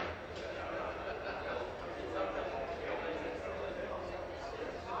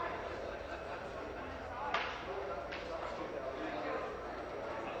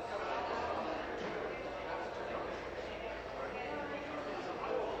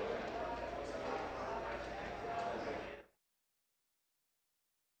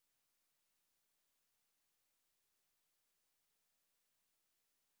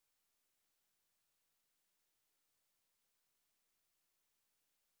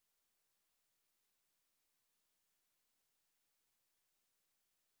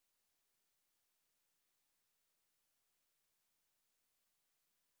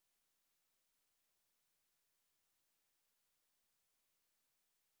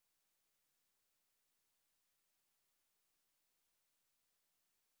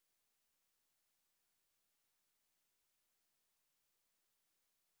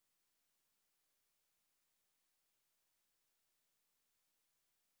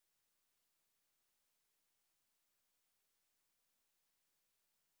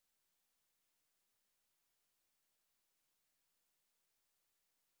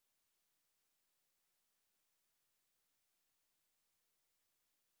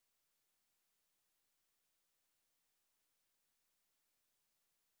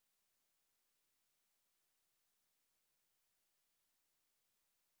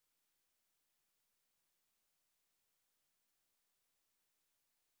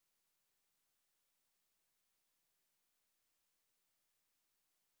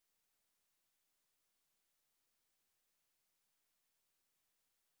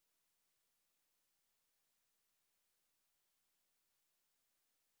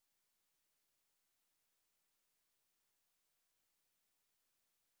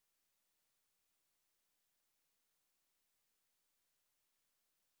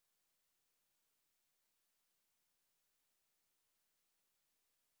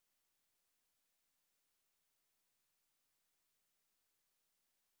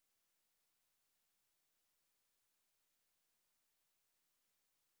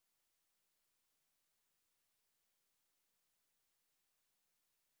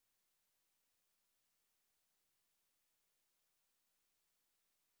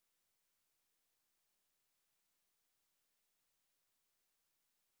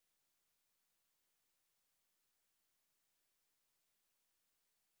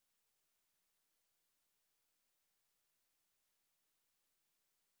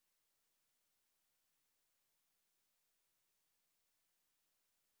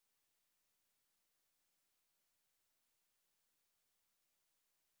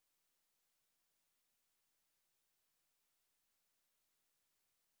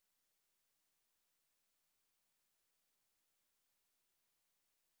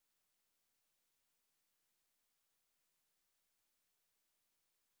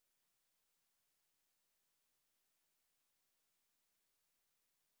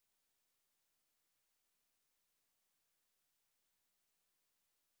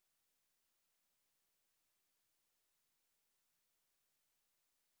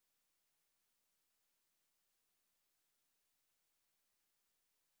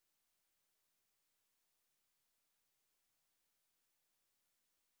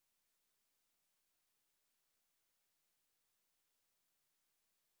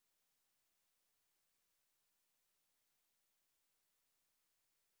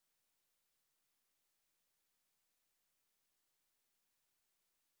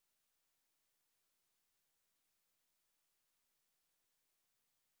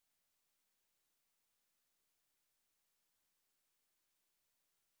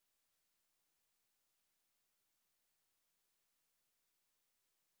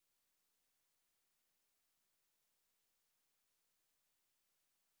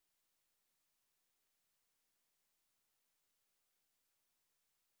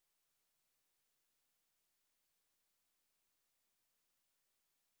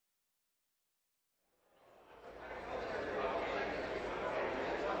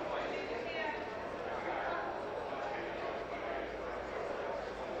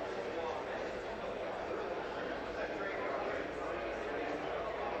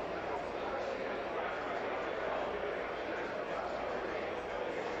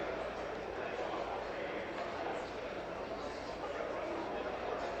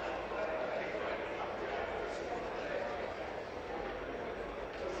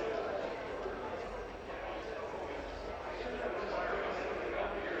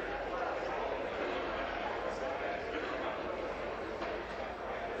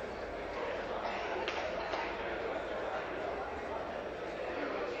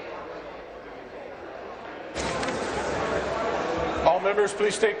 Members,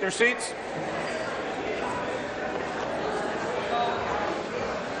 please take their seats.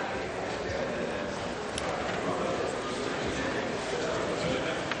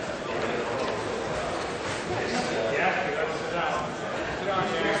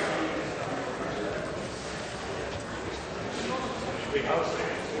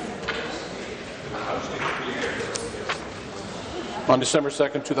 On December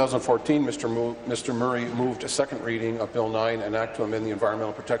 2nd, 2014, Mr. Murray moved a second reading of Bill 9, an act to amend the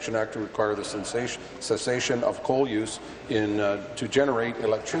Environmental Protection Act to require the cessation of coal use to generate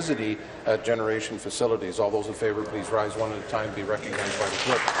electricity at generation facilities. All those in favour, please rise one at a time and be recognized by the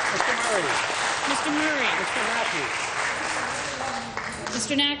clerk. Mr. Murray. Mr. Murray. Mr. Matthews.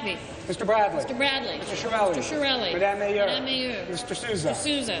 Mr. Naqvi. Mr. Bradley. Mr. Bradley. Mr. Shirelli. Mr. Shirelli. Madame Mayor. Madame Mayor. Mr. Sousa. Mr.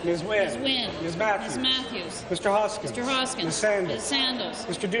 Sousa. Ms. Wynne. Ms. Wynne. Ms. Matthews. Ms. Matthews. Mr. Hoskins. Mr. Hoskins. Ms. Sandals. Ms. Sandals.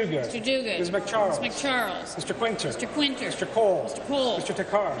 Mr. Duguid. Mr. Duguid. Ms. McCharles. Ms. McCharles. Mr. Quinter. Mr. Quinter. Mr. Cole. Mr. Cole. Mr.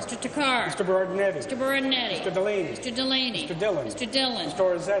 Takar. Mr. Takar. Mr. Berardinetti. Mr. Berardinetti. Mr. Delaney. Mr. Delaney. Mr. Dillon. Mr. Dillon. Mr.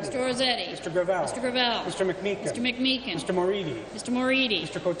 Orzetti. Mr. Orzetti. Mr. Gravel. Mr. Gravel. Mr. McMeekin. Mr. McMeekin. Mr. Moridi. Mr. Moridi.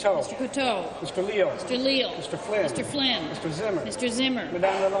 Mr. Coteau. Mr. Coteau. Mr. Leo. Mr. Leal. Mr. Flynn. Mr. Flynn. Mr. Zimmer. Mr. Zimmer.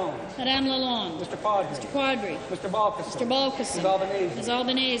 Madame Lalonde. Madame Lalonde. Mr. Quadri. Mr. Quadri. Mr. Balkison. Mr. Balkison. Ms. Albanese. Ms.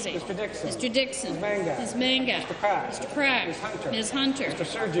 Albanese. Mr. Dixon. Mr. Dixon. Ms. Manga. Ms. Manga. Mr. Pratt. Mr. Pratt. Ms. Hunter. Ms. Hunter. Mr.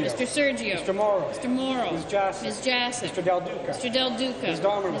 Sergio. Mr. Sergio. Mr. Morrow. Mr. Morrow. Ms. Jassy. Ms. Jassy. Mr. Del Duca. Mr. Del Duca. Ms.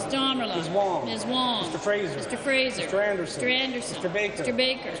 Domerla. Ms. Domerla. Ms. Wong. Ms. Wong. Mr. Fraser. Mr. Fraser. Mr. Anderson. Mr. Anderson. Mr. Baker. Mr.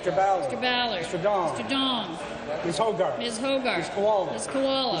 Baker. Mr. Ballard. Mr. Ballard. Mr. Dong. Mr. Dong. Ms. Hogarth. Ms. Hogarth. Ms. Koala. Ms.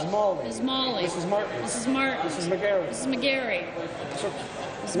 Koala. Ms. Molly. Ms. Molly. Mrs. Martin. Mrs. Martin. Mrs. McGarry. Mrs. McGarry.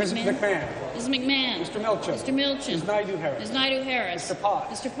 Mrs. McMahon. Mrs. McMahon. Mr. Milchin. Mr. Milchin. Ms. Naidu Harris. Ms. Naidu Harris. Mr.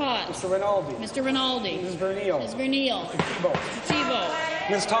 Potts. Mr. Potts. Mr. Rinaldi. Mr. Rinaldi. Mrs. Verneal. Ms. Verneal. Mr. Tebow. Mr. Tebow.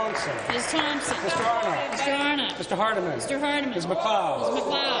 Ms. Thompson. Ms. Thompson. Mr. Arnott. Mr. Arnott. Mr. Hardiman. Mr. Hardiman. Ms. McLeod. Ms.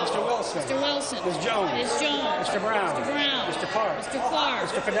 McLeod. Mr. Wilson. Mr. Wilson. Ms. Jones. Ms. Jones. Mr. Brown. Mr. Brown. Mr. Clark. Mr. Clark.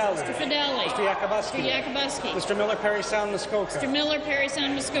 Mr. Fidelli. Mr. Fidelli. Mr. Yakubuski. Mr. Yakubuski. Mr. Miller Perry Sound Muskoka. Mr. Miller, Perry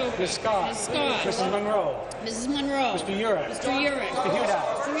Sound, Muskoka. Ms. Scott. Ms. Scott. Mrs. Monroe. Mrs. Monroe. Mr. Urich. Mr. Urich. Mr. Hudak.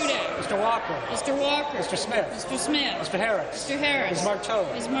 Mr. Hudak. Mr. Walker. Mr. Walker. Mr. Smith. Mr. Smith. Mr. Harris. Mr. Harris. Ms. Marteau.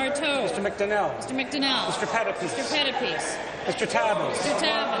 Ms. Marteau. Mr. McDonnell. Mr. McDonnell. Mr. Pettipies. Mr. Pettipies. Mr. Tabbins. Mr.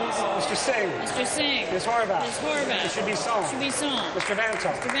 Tabbins. Mr. Singh. Mr. Singh. Ms. Horvath. Ms. Horvath. Mr. Bisson. Mr. Bisson. Mr.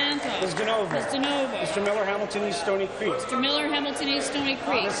 Vantoff. Mr. Vantoff. Ms. DeNova. Ms. DeNova. Mr. Miller Hamilton East Stony Creek. Mr. Miller, Hamilton East, Stony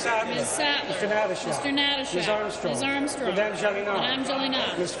Creek. Ms. Sattler. Ms. Sattler. Mr. Nadishak. Mr. Nadishak. Ms. Armstrong. Ms. Armstrong. Madame Jalina. Madame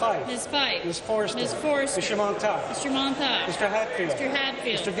Jalina. Ms. Fife. Ms. Fife. Ms. Forster. Ms. Forster. Mr. Montag. Mr. Montag. Mr. Hatfield. Mr.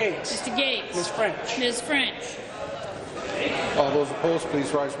 Hatfield. Mr. Gates. Mr. Gates. Ms. French. Ms. French. All those opposed,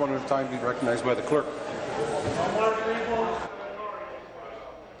 please rise one at a time and be recognized by the clerk.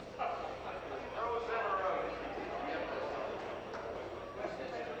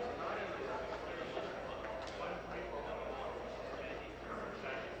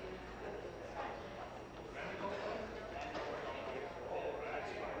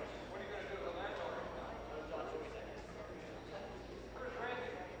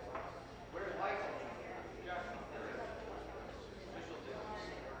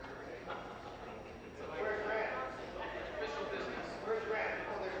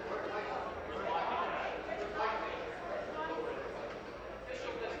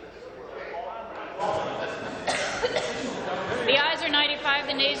 The ayes are 95,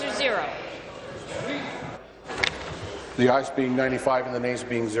 the nays are 0. The ayes being 95 and the nays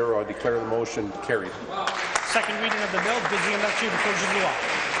being 0, I declare the motion carried. Second reading of the bill. Deuxième lecture du projet de loi.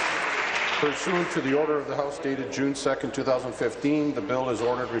 Pursuant to the order of the House dated June 2, 2015, the bill is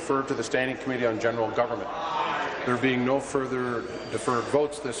ordered referred to the Standing Committee on General Government. There being no further deferred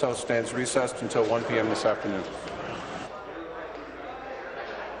votes, this House stands recessed until 1 p.m. this afternoon.